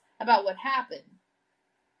notice about what happened.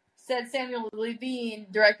 said Samuel Levine,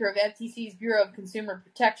 director of FTC's Bureau of Consumer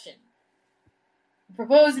Protection.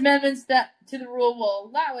 Proposed amendments to the rule will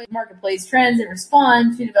allow it marketplace trends and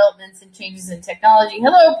respond to developments and changes in technology.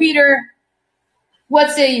 Hello, Peter.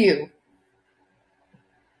 What say you?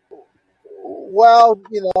 Well,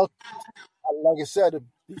 like I said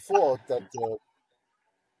before, that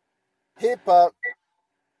HIPAA,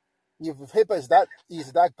 if HIPAA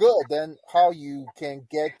is that good, then how you can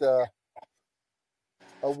get a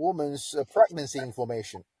woman's pregnancy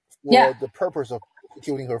information Yeah. for the purpose of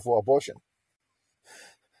prosecuting her for abortion?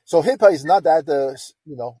 So HIPAA is not that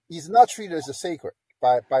is not treated as a sacred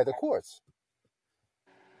by the courts.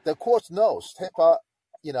 The courts knows HIPAA,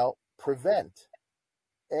 prevent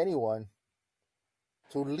anyone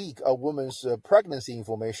to leak a woman's pregnancy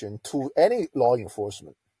information to any law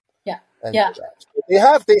enforcement. Yeah. And Yeah. they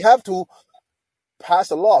have to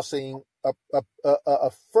pass a law saying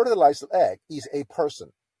a fertilized egg is a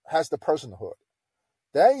person, has the personhood.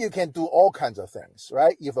 Then you can do all kinds of things,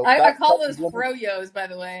 right? If I call those froyos, by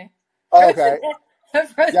the way. Okay.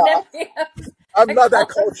 Yeah, I'm I not call that them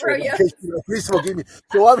cultured. froyos. Please forgive me.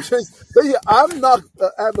 So I'm not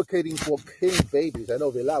advocating for killing babies. I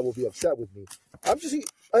know Vela will be upset with me. I'm just saying,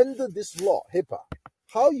 under this law, HIPAA,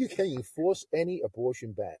 how you can enforce any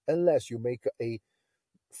abortion ban unless you make a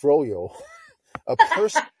froyo a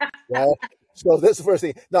person, right? So that's the first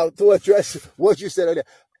thing. Now, to address what you said earlier,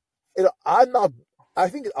 I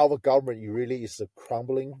think our government really is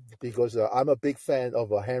crumbling because I'm a big fan of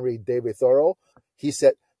Henry David Thoreau. He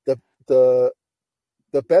said the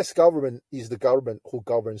best government is the government who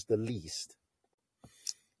governs the least.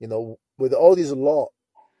 With all these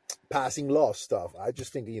passing law stuff, I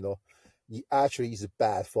just think, it actually is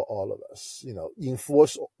bad for all of us.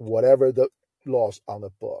 Enforce whatever the laws on the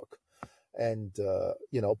book. And,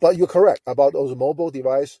 but you're correct about those mobile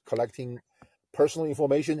device collecting personal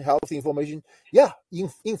information, health information. Yeah,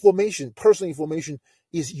 personal information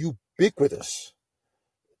is ubiquitous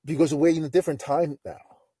because we're in a different time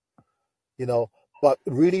now, but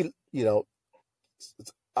really,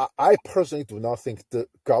 I personally do not think the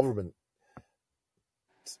government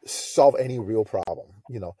solve any real problem.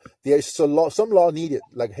 There's some law needed,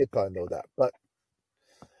 like HIPAA and all that, but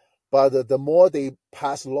the more they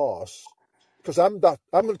pass laws, because I'm going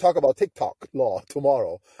to talk about TikTok law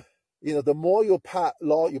tomorrow. The more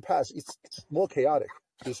law you pass, it's more chaotic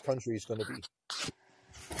this country is going to be.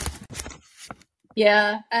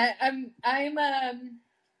 Yeah, I'm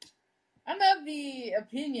of the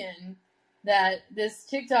opinion that this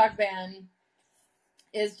TikTok ban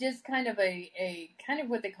is just kind of a kind of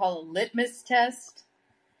what they call a litmus test.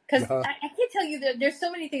 Because I can't tell you that there's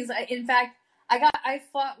so many things. In fact, I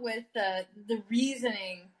fought with the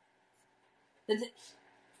reasoning. Let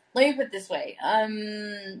me put it this way.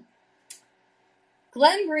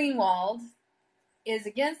 Glenn Greenwald is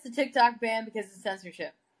against the TikTok ban because of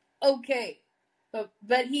censorship. Okay.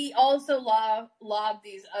 But he also lobbed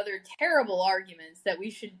these other terrible arguments that we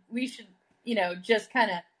should just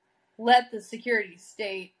kind of let the security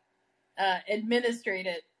state administrate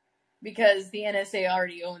it because the NSA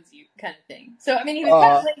already owns you, kind of thing. So I mean, he was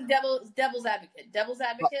kind of playing devil's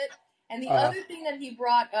advocate. And the other thing that he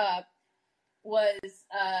brought up was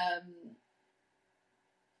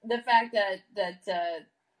the fact that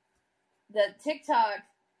TikTok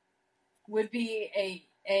would be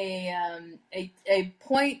a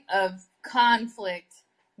point of conflict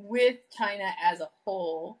with China as a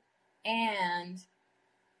whole, and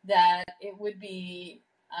that it would be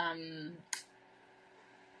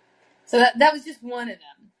so that was just one of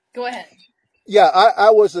them. Go ahead. Yeah, I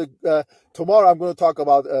was tomorrow. I'm going to talk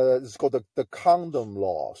about it's called the condom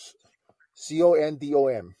laws,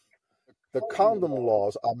 CONDOM. The condom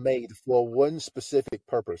laws are made for one specific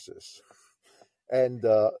purposes, and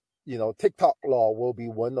TikTok law will be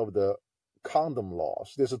one of the condom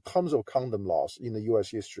laws. There's tons of condom laws in the U.S.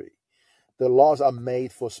 history. The laws are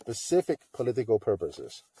made for specific political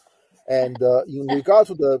purposes. And in regard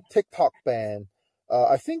to the TikTok ban,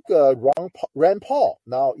 I think Rand Paul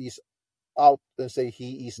now is out and say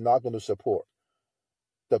he is not going to support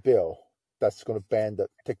the bill that's going to ban the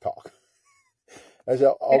TikTok. I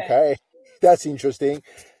said, okay, that's interesting.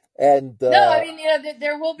 And no, I mean,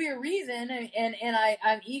 there will be a reason, and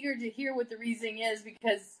I'm eager to hear what the reasoning is,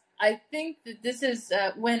 because I think that this is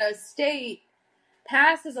when a state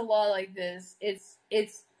passes a law like this,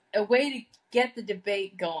 it's a way to get the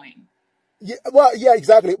debate going. Yeah, well, yeah,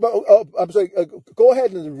 exactly. But I'm sorry. Go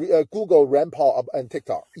ahead and Google Rand Paul and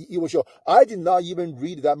TikTok. You will show. I did not even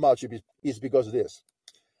read that much. It's because of this.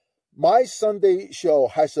 My Sunday show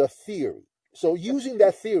has a theory. So using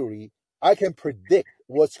that theory, I can predict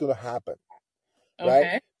what's going to happen. Right?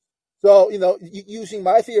 Okay. So, using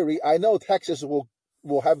my theory, I know Texas will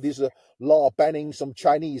have this law banning some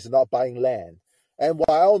Chinese not buying land, and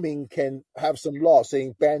Wyoming can have some law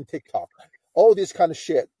saying ban TikTok. All this kind of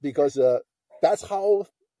shit, because that's how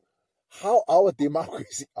our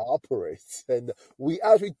democracy operates, and we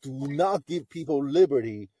actually do not give people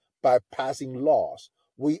liberty by passing laws.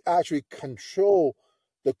 We actually control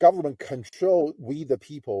the government, control we the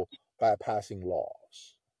people by passing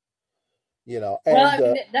laws. Well, And I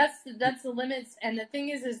mean, that's the limits, and the thing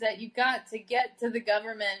is that you've got to get to the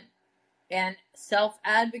government and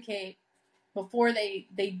self-advocate before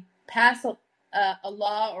they pass a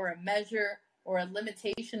law or a measure or a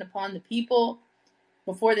limitation upon the people,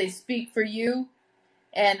 before they speak for you.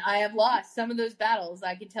 And I have lost some of those battles.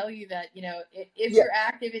 I can tell you that, if you're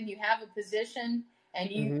active and you have a position and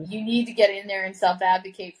you need to get in there and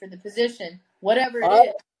self-advocate for the position, whatever it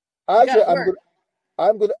is, you got to work.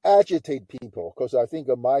 I'm going to agitate people, because I think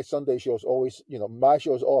my Sunday show is always, my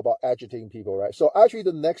show is all about agitating people, right? So actually,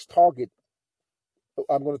 the next target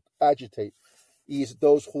I'm going to agitate is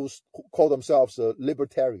those who call themselves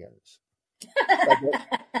libertarians.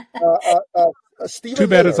 Stephen Too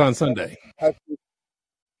bad Miller it's on Sunday.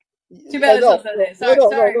 Too bad it's on Sunday.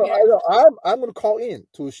 Sorry. I'm going to call in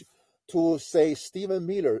to say Stephen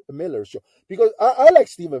Miller's show, because I like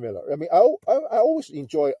Stephen Miller. I mean, I always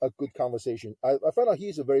enjoy a good conversation. I find out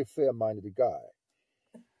he's a very fair-minded guy.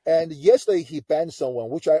 And yesterday he banned someone,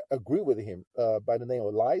 which I agree with him, by the name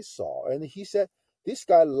of Lysol. And he said this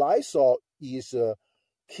guy Lysol is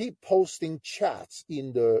keep posting chats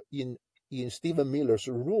in Stephen Miller's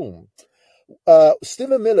room.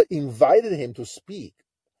 Stephen Miller invited him to speak.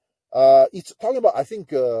 It's talking about, I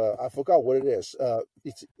think, I forgot what it is.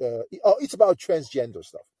 It's about transgender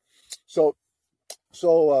stuff. So,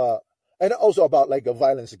 and also about like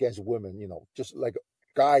violence against women, just like a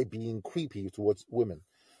guy being creepy towards women.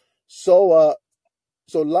 So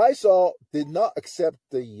Lysol did not accept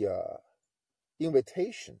the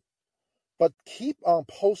invitation, but keep on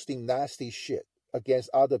posting nasty shit against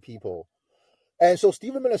other people. And so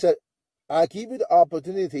Stephen Miller said, I give you the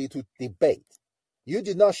opportunity to debate. You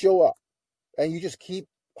did not show up, and you just keep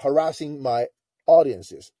harassing my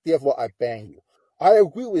audiences. Therefore, I ban you. I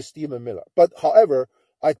agree with Stephen Miller, but however,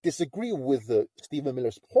 I disagree with Stephen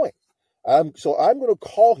Miller's point. So I'm going to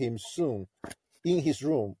call him soon in his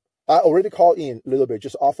room. I already called in a little bit,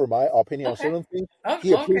 just offer my opinion on certain things.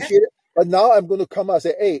 He appreciated it. But now I'm going to come out and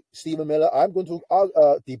say, hey, Stephen Miller, I'm going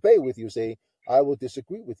to debate with you, saying I will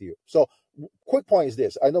disagree with you. So quick point is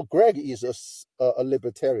this. I know Greg is a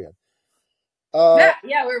libertarian.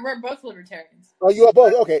 Yeah, we're both libertarians. Oh, you are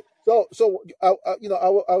both? Okay. So I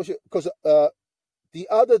was, because the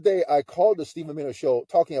other day I called the Stephen Miller show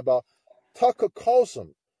talking about Tucker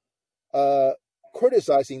Carlson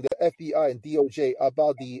criticizing the FBI and DOJ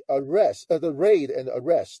about the arrest, the raid and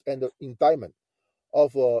arrest and the indictment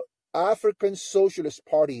of African Socialist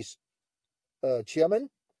Party's chairman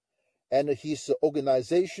and his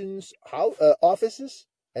organization's offices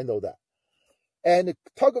and all that. And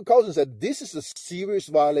Tucker Carlson said this is a serious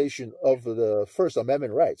violation of the First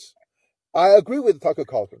Amendment rights. I agree with Tucker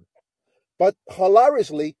Carlson, but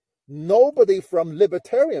hilariously, nobody from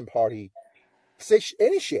Libertarian Party says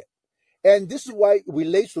any shit. And this is why it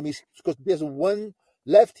relates to me, because there's one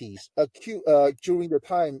lefties during the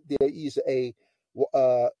time there is a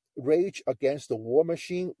Rage Against the War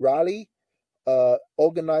Machine rally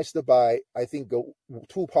organized by, I think,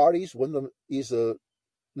 two parties. One of them is a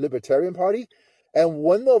Libertarian Party, and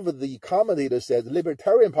one of the commentators said the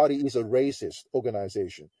Libertarian Party is a racist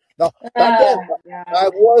organization. Now, back then, I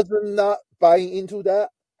was not buying into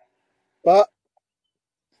that, but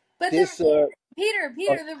this... Peter,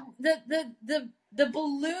 the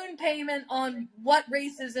balloon payment on what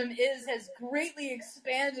racism is has greatly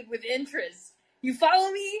expanded with interest. You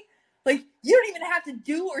follow me? Like, you don't even have to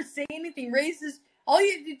do or say anything racist. All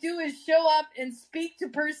you have to do is show up and speak to a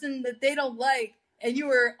person that they don't like, and you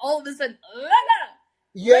are all of a sudden,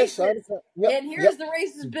 yes, racist. And here's the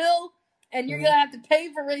racist bill, and you're going to have to pay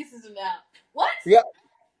for racism now. What? Yeah,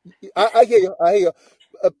 I hear you.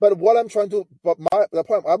 But what I'm trying to, the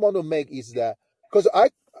point I want to make is that, because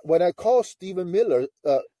when I call Stephen Miller,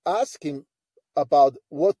 ask him about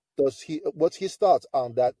what's his thoughts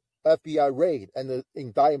on that FBI raid and the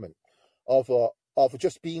indictment of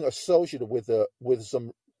just being associated with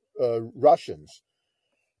some Russians.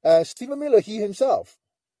 Stephen Miller, he himself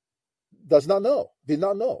did not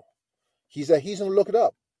know. He said he's going to look it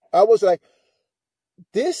up. I was like,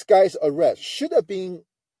 this guy's arrest should have been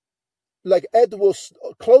like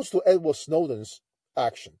close to Edward Snowden's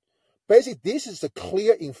action. Basically, this is a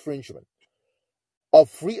clear infringement of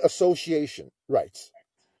free association rights.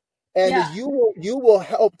 And Yeah. you will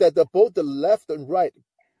help that both the left and right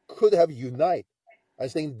could have unite. I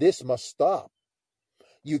think this must stop.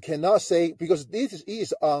 You cannot say, because this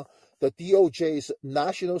is on the DOJ's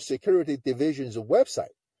National Security Division's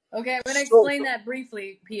website. Okay, I'm going to explain that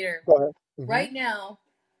briefly, Peter. Go ahead. Right now,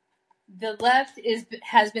 the left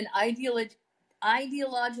has been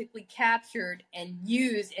ideologically captured and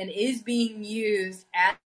used, and is being used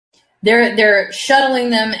as they're shuttling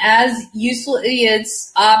them as useless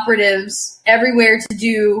idiots, operatives everywhere to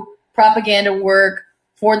do propaganda work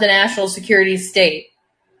for the national security state.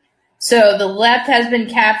 So the left has been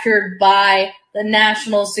captured by the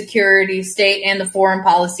national security state and the foreign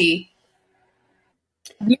policy.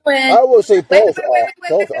 UN, I will say both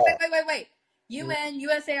wait. UN,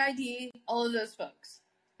 USAID, all of those folks.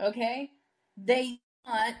 Okay? They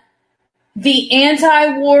want the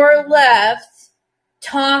anti-war left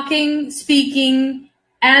talking, speaking,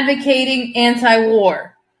 advocating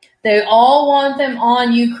anti-war. They all want them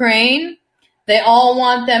on Ukraine. They all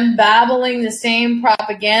want them babbling the same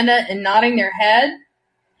propaganda and nodding their head.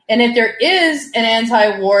 And if there is an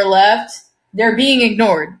anti-war left, they're being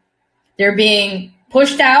ignored. They're being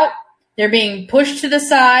pushed out. They're being pushed to the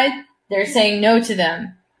side. They're saying no to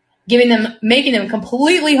them, making them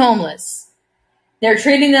completely homeless. They're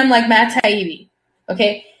treating them like Matt Taibbi.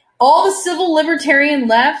 Okay? All the civil libertarian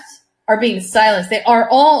left are being silenced. They are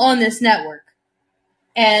all on this network.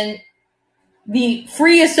 And the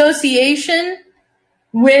free association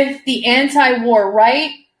with the anti-war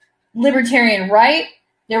right, libertarian right,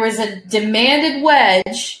 there was a demanded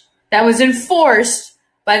wedge that was enforced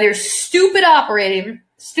by their stupid operators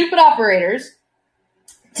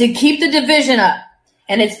to keep the division up.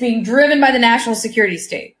 And it's being driven by the national security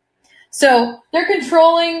state. So they're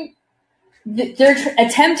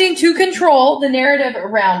attempting to control the narrative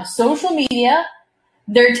around social media.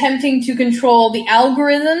 They're attempting to control the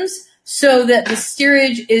algorithms so that the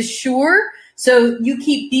steerage is sure. So you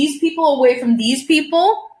keep these people away from these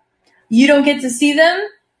people. You don't get to see them.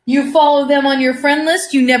 You follow them on your friend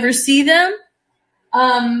list. You never see them.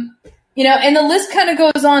 And the list kind of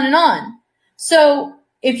goes on and on. So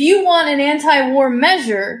if you want an anti-war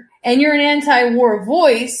measure and you're an anti-war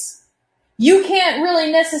voice, you can't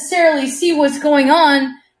really necessarily see what's going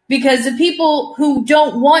on because the people who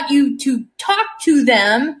don't want you to talk to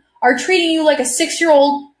them are treating you like a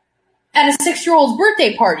 6-year-old at a 6-year-old's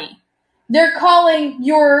birthday party. They're calling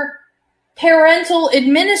your parental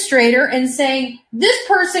administrator and saying, this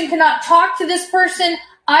person cannot talk to this person.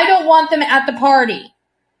 I don't want them at the party.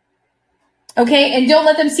 Okay? And don't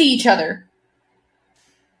let them see each other.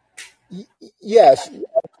 Yes. I think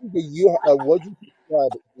that what you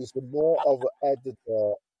described is more of at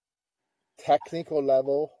the technical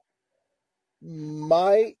level.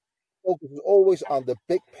 My focus is always on the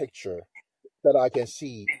big picture that I can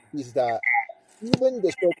see is that even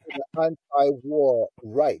the so-called anti-war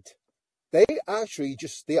right, they're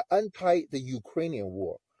anti the Ukrainian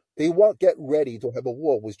war. They won't get ready to have a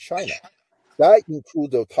war with China. That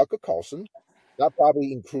includes the Tucker Carlson. That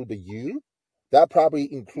probably include the you. That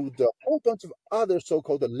probably include a whole bunch of other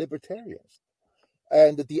so-called libertarians.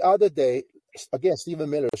 And the other day, again, Stephen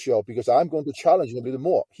Miller's show, because I'm going to challenge him a little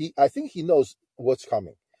more. I think he knows what's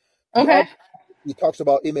coming. Okay. He talks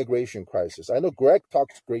about immigration crisis. I know Greg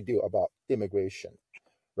talks a great deal about immigration,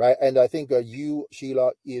 right? And I think you,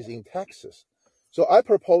 Sheila, is in Texas. So I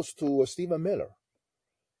proposed to Stephen Miller.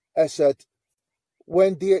 I said,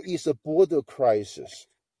 when there is a border crisis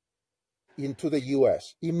into the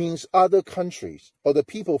U.S., it means other countries or the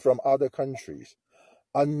people from other countries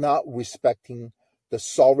are not respecting the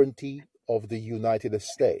sovereignty of the United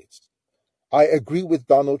States. I agree with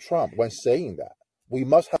Donald Trump when saying that. We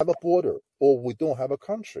must have a border or we don't have a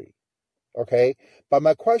country. Okay? But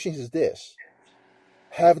my question is this.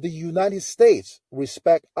 Have the United States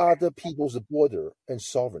respect other people's border and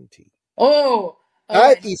sovereignty? Oh,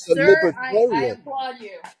 That is a sir, libertarian. I applaud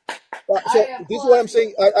you. So this is what I'm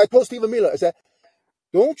saying. I told Stephen Miller, I said,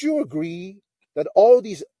 don't you agree that all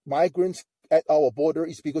these migrants at our border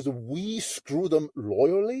is because we screw them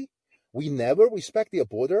loyally? We never respect their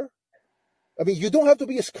border? I mean, you don't have to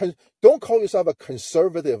be don't call yourself a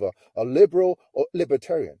conservative, a liberal, or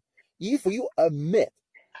libertarian. If you admit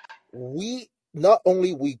we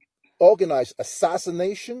organize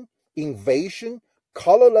assassination, invasion,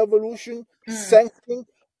 color revolution, sanctioning,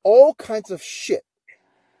 all kinds of shit,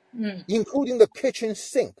 including the kitchen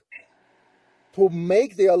sink, to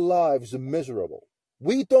make their lives miserable.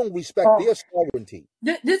 We don't respect their sovereignty.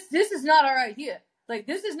 This is not our idea. Like,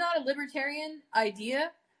 this is not a libertarian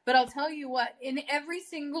idea, but I'll tell you what, in every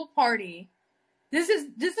single party, this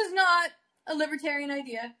is not a libertarian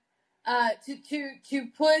idea. to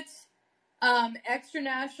put extra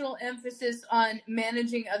national emphasis on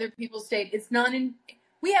managing other people's state.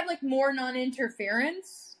 We have like more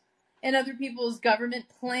non-interference in other people's government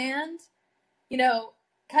planned,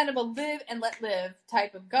 kind of a live and let live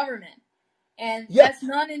type of government. And that's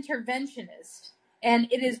non-interventionist. And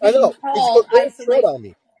it is being called isolation. On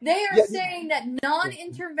me. They are saying that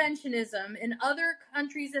non-interventionism in other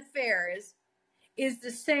countries' affairs is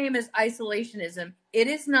the same as isolationism. It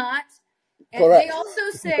is not. And Correct. they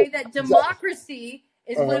also say that democracy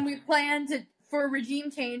is when we plan for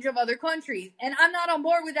regime change of other countries. And I'm not on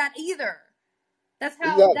board with that either. That's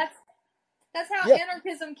how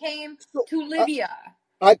anarchism came to Libya.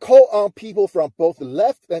 I call on people from both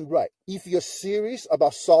left and right. If you're serious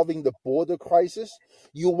about solving the border crisis,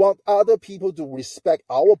 you want other people to respect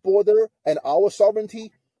our border and our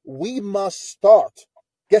sovereignty, we must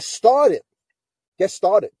get started,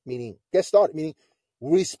 meaning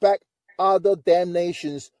respect other damn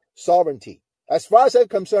nations' sovereignty. As far as I'm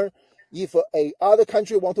concerned, if a other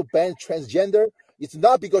country want to ban transgender, it's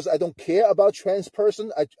not because I don't care about trans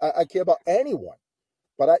person. I care about anyone.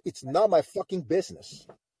 But it's not my fucking business.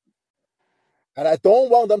 And I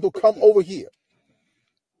don't want them to come over here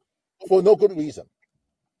for no good reason.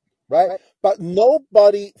 Right? But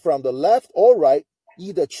nobody from the left or right,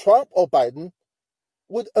 either Trump or Biden,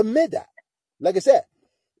 would admit that. Like I said,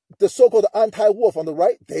 the so-called anti-war from the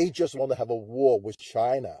right, they just want to have a war with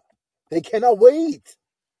China. They cannot wait.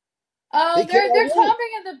 Oh, they're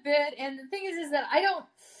chomping at the bit. And the thing is that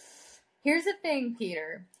here's the thing,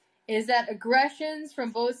 Peter, is that aggressions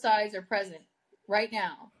from both sides are present right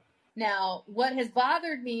now. Now, what has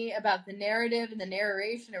bothered me about the narrative and the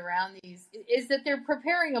narration around these is that they're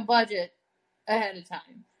preparing a budget ahead of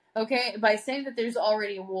time, okay, by saying that there's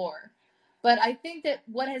already a war. But I think that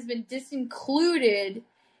what has been disincluded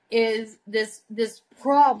is this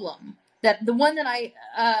problem, that the one that I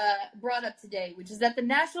brought up today, which is that the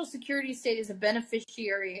national security state is a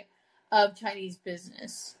beneficiary of Chinese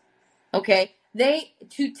business, okay?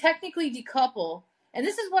 To technically decouple, and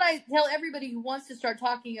this is what I tell everybody who wants to start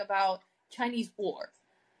talking about Chinese war.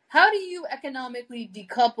 How do you economically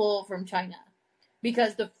decouple from China?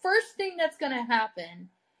 Because the first thing that's going to happen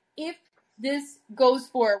if this goes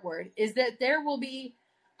forward is that there will be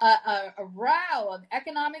a row of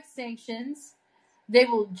economic sanctions. They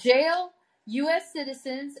will jail U.S.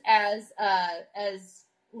 citizens as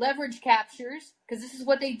leverage captures, because this is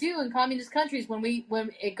what they do in communist countries when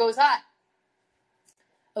it goes hot.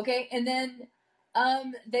 Okay, and then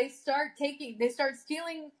they start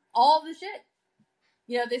stealing all the shit.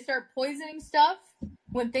 They start poisoning stuff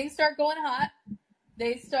when things start going hot.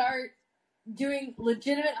 They start doing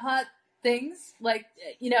legitimate hot things,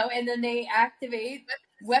 and then they activate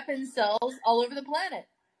weapon cells all over the planet.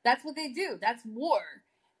 That's what they do. That's war.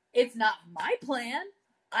 It's not my plan.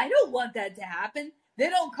 I don't want that to happen. They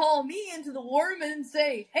don't call me into the war room and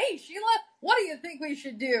say, "Hey, Sheila, what do you think we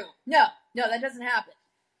should do?" No, that doesn't happen.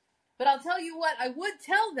 But I'll tell you what, I would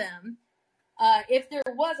tell them, if there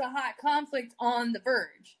was a hot conflict on the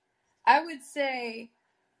verge, I would say,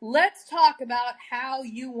 let's talk about how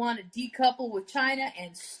you want to decouple with China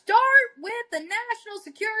and start with the national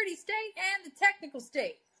security state and the technical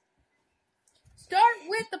state. Start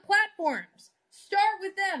with the platforms. Start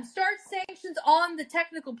with them. Start sanctions on the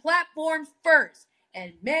technical platforms first.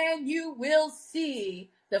 And man, you will see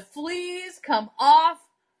the fleas come off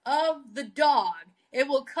of the dog. It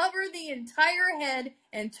will cover the entire head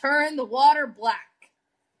and turn the water black.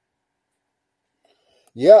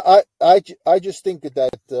 Yeah, I just think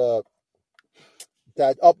that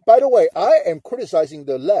by the way, I am criticizing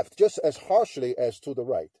the left just as harshly as to the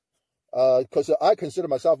right, because I consider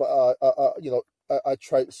myself a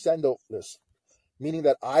transcendentalist, meaning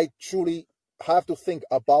that I truly have to think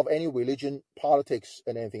above any religion, politics,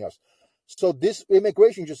 and anything else. So this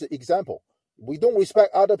immigration is just an example. We don't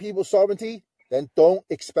respect other people's sovereignty, then don't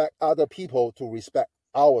expect other people to respect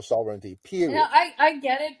our sovereignty, period. I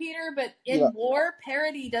get it, Peter, but in war,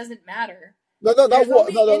 parity doesn't matter. No, not war.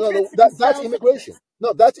 No. That's immigration.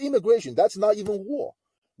 No, that's immigration. That's not even war.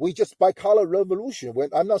 We just bicolor revolution.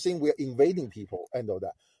 I'm not saying we're invading people and all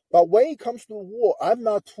that. But when it comes to war, I'm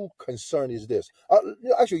not too concerned is this.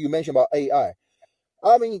 Actually, you mentioned about AI.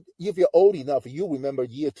 I mean, if you're old enough, you remember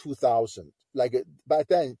year 2000. Like back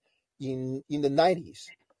then, in the 90s,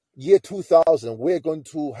 year 2000, we're going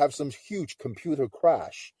to have some huge computer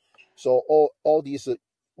crash. So all these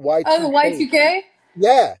Y2K. Oh, the Y2K?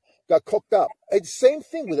 Yeah, got cooked up. It's the same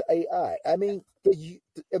thing with AI. I mean,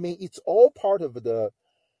 it's all part of the.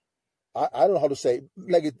 I don't know how to say.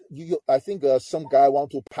 Like I think some guy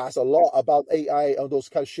want to pass a law about AI and those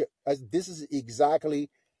kind of shit. This is exactly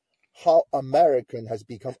how American has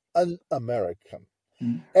become un-American.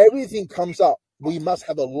 Everything comes out, we must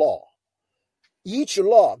have a law. Each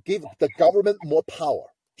law gives the government more power.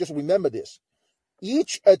 Just remember this.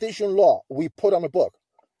 Each additional law we put on the book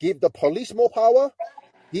give the police more power,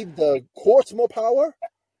 give the courts more power,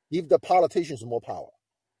 give the politicians more power.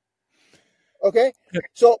 Okay?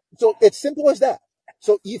 So it's simple as that.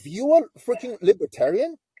 So if you are freaking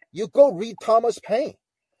libertarian, you go read Thomas Paine.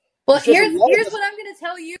 Well, here's what I'm going to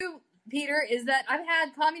tell you, Peter, is that I've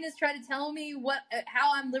had communists try to tell me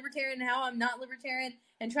how I'm libertarian and how I'm not libertarian,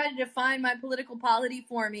 and try to define my political polity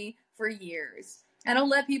for me for years. I don't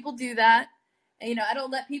let people do that. You know, I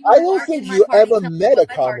don't let people. I don't think you ever met a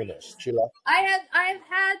communist, Sheila. I have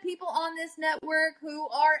had people on this network who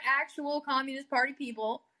are actual Communist Party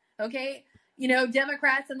people. Okay, you know,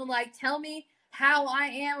 Democrats and the like, tell me how I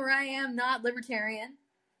am or I am not libertarian.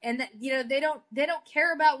 And that, you know, they don't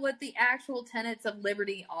care about what the actual tenets of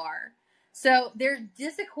liberty are. So they're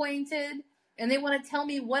disacquainted, and they want to tell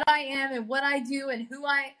me what I am and what I do and who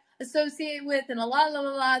I associate with and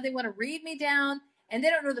la. They want to read me down, and they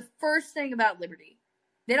don't know the first thing about liberty.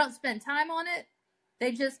 They don't spend time on it.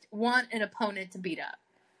 They just want an opponent to beat up.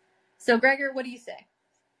 So, Gregor, what do you say?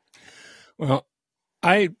 Well,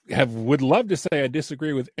 I would love to say I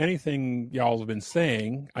disagree with anything y'all have been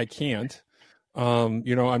saying. I can't.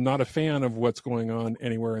 You know, I'm not a fan of what's going on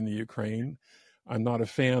anywhere in the Ukraine. I'm not a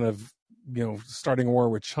fan of, you know, starting a war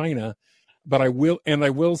with China. But I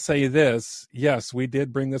will say this. Yes, we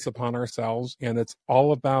did bring this upon ourselves, and it's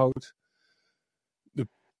all about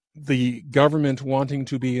the government wanting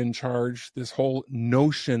to be in charge. This whole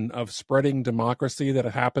notion of spreading democracy that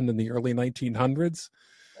happened in the early 1900s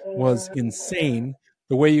was insane.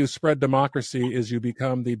 The way you spread democracy is you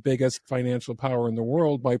become the biggest financial power in the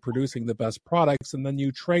world by producing the best products, and then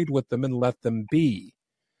you trade with them and let them be.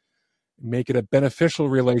 Make it a beneficial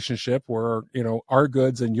relationship where, you know, our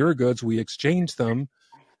goods and your goods, we exchange them,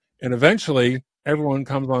 and eventually everyone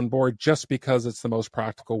comes on board just because it's the most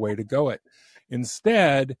practical way to go it.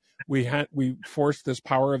 Instead, we forced this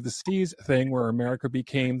power of the seas thing where America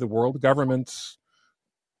became the world government's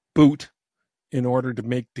boot in order to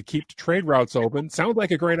keep the trade routes open. Sounds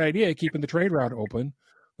like a great idea, keeping the trade route open.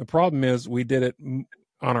 The problem is we did it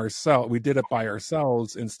on ourselves. We did it by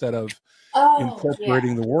ourselves instead of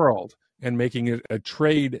incorporating the world and making it a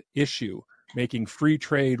trade issue, making free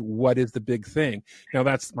trade what is the big thing. Now,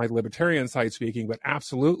 that's my libertarian side speaking, but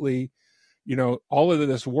absolutely, you know, all of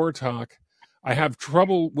this war talk, I have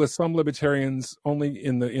trouble with some libertarians only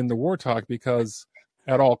in the war talk because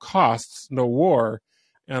at all costs, no war.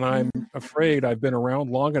 And I'm afraid I've been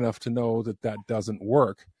around long enough to know that that doesn't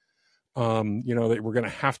work. You know, that we're going to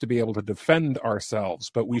have to be able to defend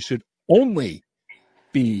ourselves, but we should only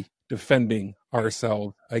be defending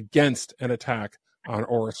ourselves against an attack on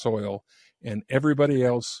our soil, and everybody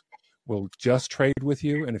else will just trade with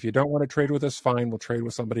you. And if you don't want to trade with us, fine, we'll trade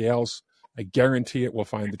with somebody else. I guarantee it will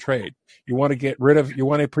find the trade. You want to you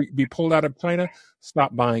want to be pulled out of China?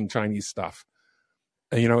 Stop buying Chinese stuff.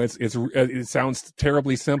 You know, it sounds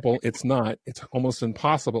terribly simple. It's not. It's almost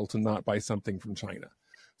impossible to not buy something from China.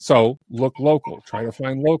 So look local. Try to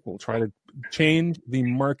find local. Try to change the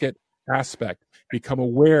market aspect. Become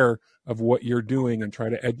aware of what you're doing and try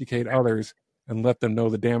to educate others and let them know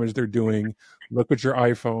the damage they're doing. Look at your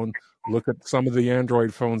iPhone. Look at some of the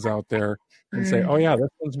Android phones out there and say, oh, yeah, this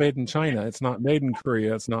one's made in China. It's not made in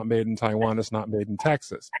Korea. It's not made in Taiwan. It's not made in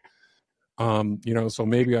Texas. You know, so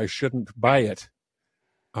maybe I shouldn't buy it.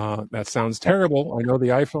 That sounds terrible. I know the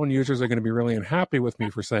iPhone users are going to be really unhappy with me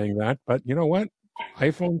for saying that, but you know what?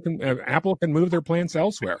 Apple can move their plants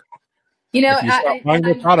elsewhere. You know, if you stop buying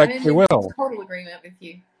their product, they will. Total agreement with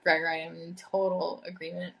you, Gregor. I am in total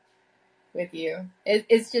agreement with you.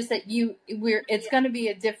 It's just that it's going to be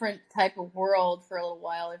a different type of world for a little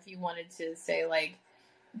while. If you wanted to say, like,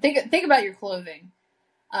 think about your clothing,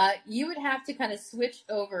 you would have to kind of switch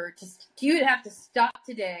over you would have to stop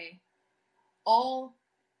today all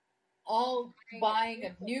buying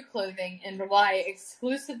of new clothing and rely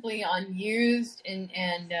exclusively on used and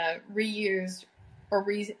reused or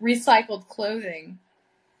recycled clothing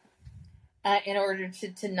in order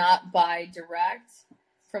to not buy direct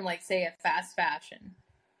from, like, say, a fast fashion.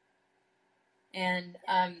 And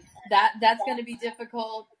that's going to be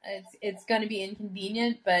difficult. It's going to be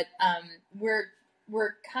inconvenient, but I'm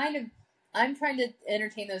trying to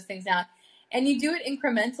entertain those things now. And you do it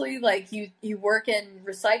incrementally, like you work in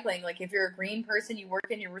recycling. Like if you're a green person, you work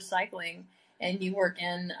in your recycling and you work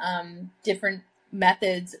in different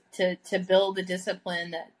methods to build a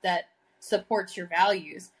discipline that supports your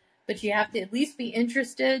values. But you have to at least be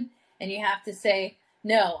interested, and you have to say,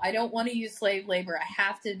 no, I don't want to use slave labor. I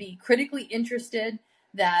have to be critically interested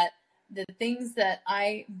that the things that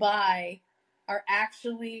I buy are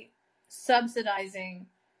actually subsidizing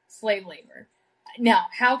slave labor. Now,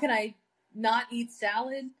 how can I not eat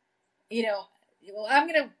salad? You know, I'm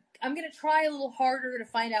gonna try a little harder to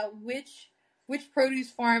find out which produce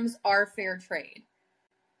farms are fair trade.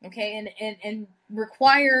 Okay, and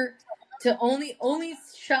require to only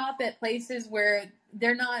shop at places where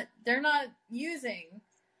they're not using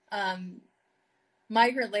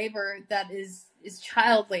migrant labor that is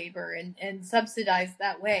child labor and subsidized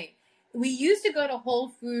that way. We used to go to Whole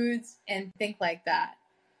Foods and think like that.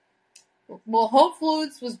 Well, Whole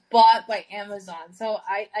Foods was bought by Amazon, so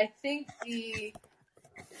I think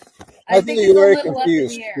I think it's you're a very little up in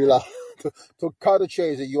confused, the air. Bila. To cut the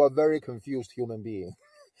chase, you are a very confused human being.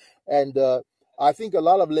 And I think a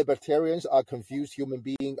lot of libertarians are confused human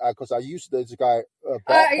beings because I used this guy,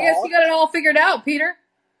 I guess you got it all figured out, Peter.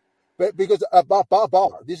 But because Barr,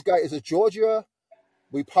 this guy is a Georgia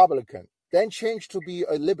Republican, then changed to be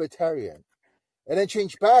a libertarian, and then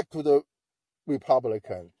changed back to the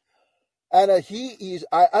Republican. And he is,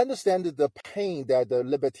 I understand the pain that the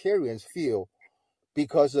libertarians feel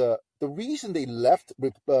because the reason they left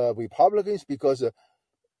Republicans because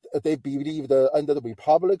they believe that under the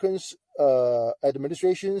Republicans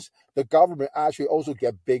administrations, the government actually also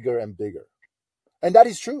get bigger and bigger. And that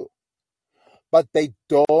is true. But they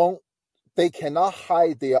cannot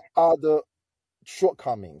hide their other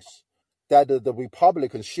shortcomings that the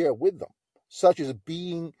Republicans share with them, such as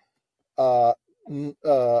being not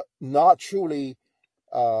truly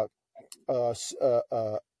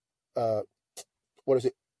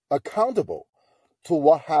accountable to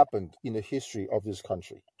what happened in the history of this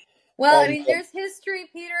country. Well, I mean, there's history,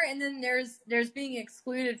 Peter, and then there's being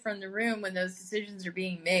excluded from the room when those decisions are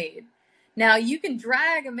being made. Now, you can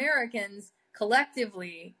drag Americans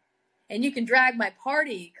collectively, and you can drag my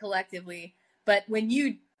party collectively, but when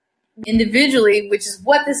you individually, which is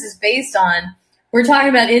what this is based on, we're talking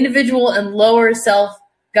about individual and lower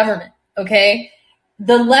self-government, okay?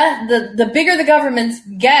 The bigger the governments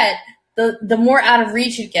get, the more out of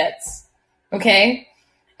reach it gets, okay?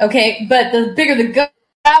 Okay, but the bigger the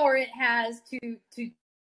power it has to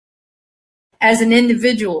as an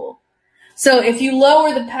individual. So if you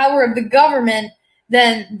lower the power of the government,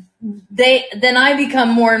 then I become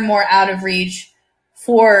more and more out of reach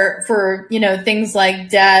for things like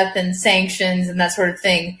death and sanctions and that sort of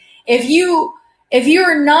thing. If you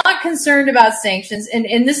are not concerned about sanctions,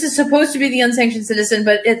 and this is supposed to be the unsanctioned citizen,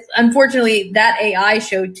 but it's unfortunately that AI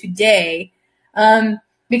show today,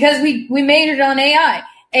 because we majored on AI.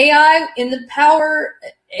 AI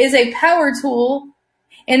is a power tool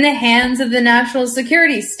in the hands of the national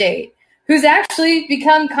security state, who's actually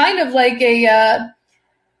become kind of like a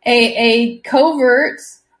covert,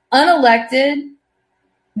 unelected.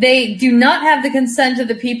 They do not have the consent of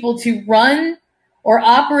the people to run or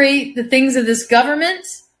operate the things of this government.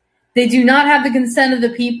 They do not have the consent of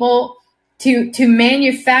the people to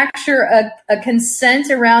manufacture a consent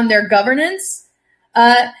around their governance.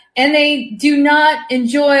 And they do not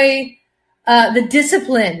enjoy the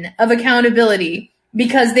discipline of accountability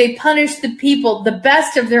because they punish the people, the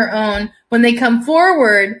best of their own, when they come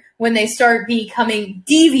forward, when they start becoming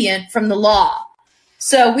deviant from the law.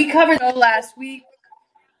 So we covered that last week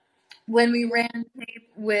when we ran tape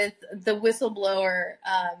with the whistleblower,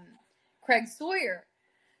 Craig Sawyer.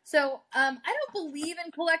 So I don't believe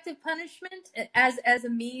in collective punishment as a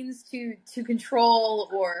means to control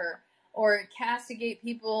or castigate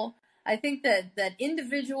people. I think that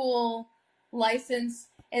individual license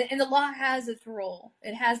and the law has its role.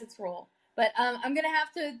 It has its role. But I'm going to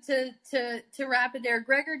have to wrap it there.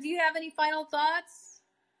 Gregor, do you have any final thoughts?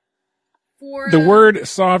 The word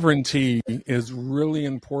sovereignty is really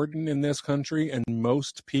important in this country, and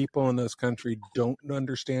most people in this country don't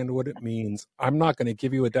understand what it means. I'm not going to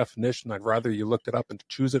give you a definition. I'd rather you look it up and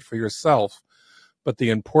choose it for yourself. But the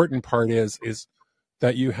important part is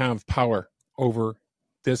that you have power over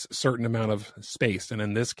this certain amount of space, and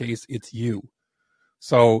in this case, it's you.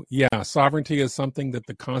 So, yeah, sovereignty is something that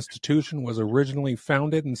the Constitution was originally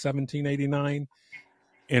founded in 1789,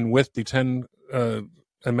 and with the 10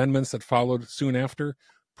 amendments that followed soon after,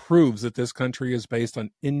 proves that this country is based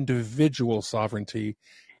on individual sovereignty.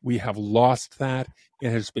 We have lost that.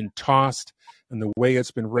 It has been tossed, and the way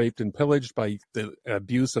it's been raped and pillaged by the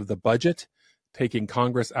abuse of the budget, taking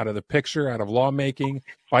Congress out of the picture, out of lawmaking,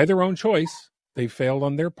 by their own choice. They failed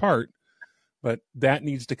on their part, but that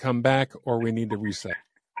needs to come back, or we need to reset.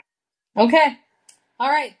 Okay. All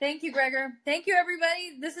right. Thank you, Gregor. Thank you,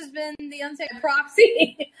 everybody. This has been the Unsafe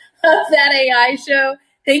Proxy of that AI show.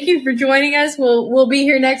 Thank you for joining us. We'll be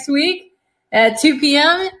here next week at 2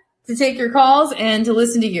 p.m. to take your calls and to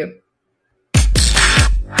listen to you.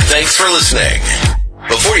 Thanks for listening.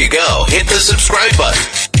 Before you go, hit the subscribe button.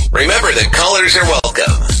 Remember that callers are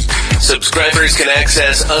welcome. Subscribers can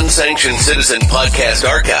access Unsanctioned Citizen podcast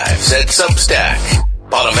archives at Substack,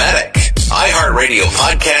 Automatic, iHeartRadio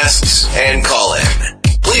podcasts, and Call-In.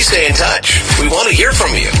 Please stay in touch. We want to hear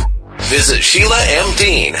from you. Visit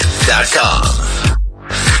SheilaMDean.com.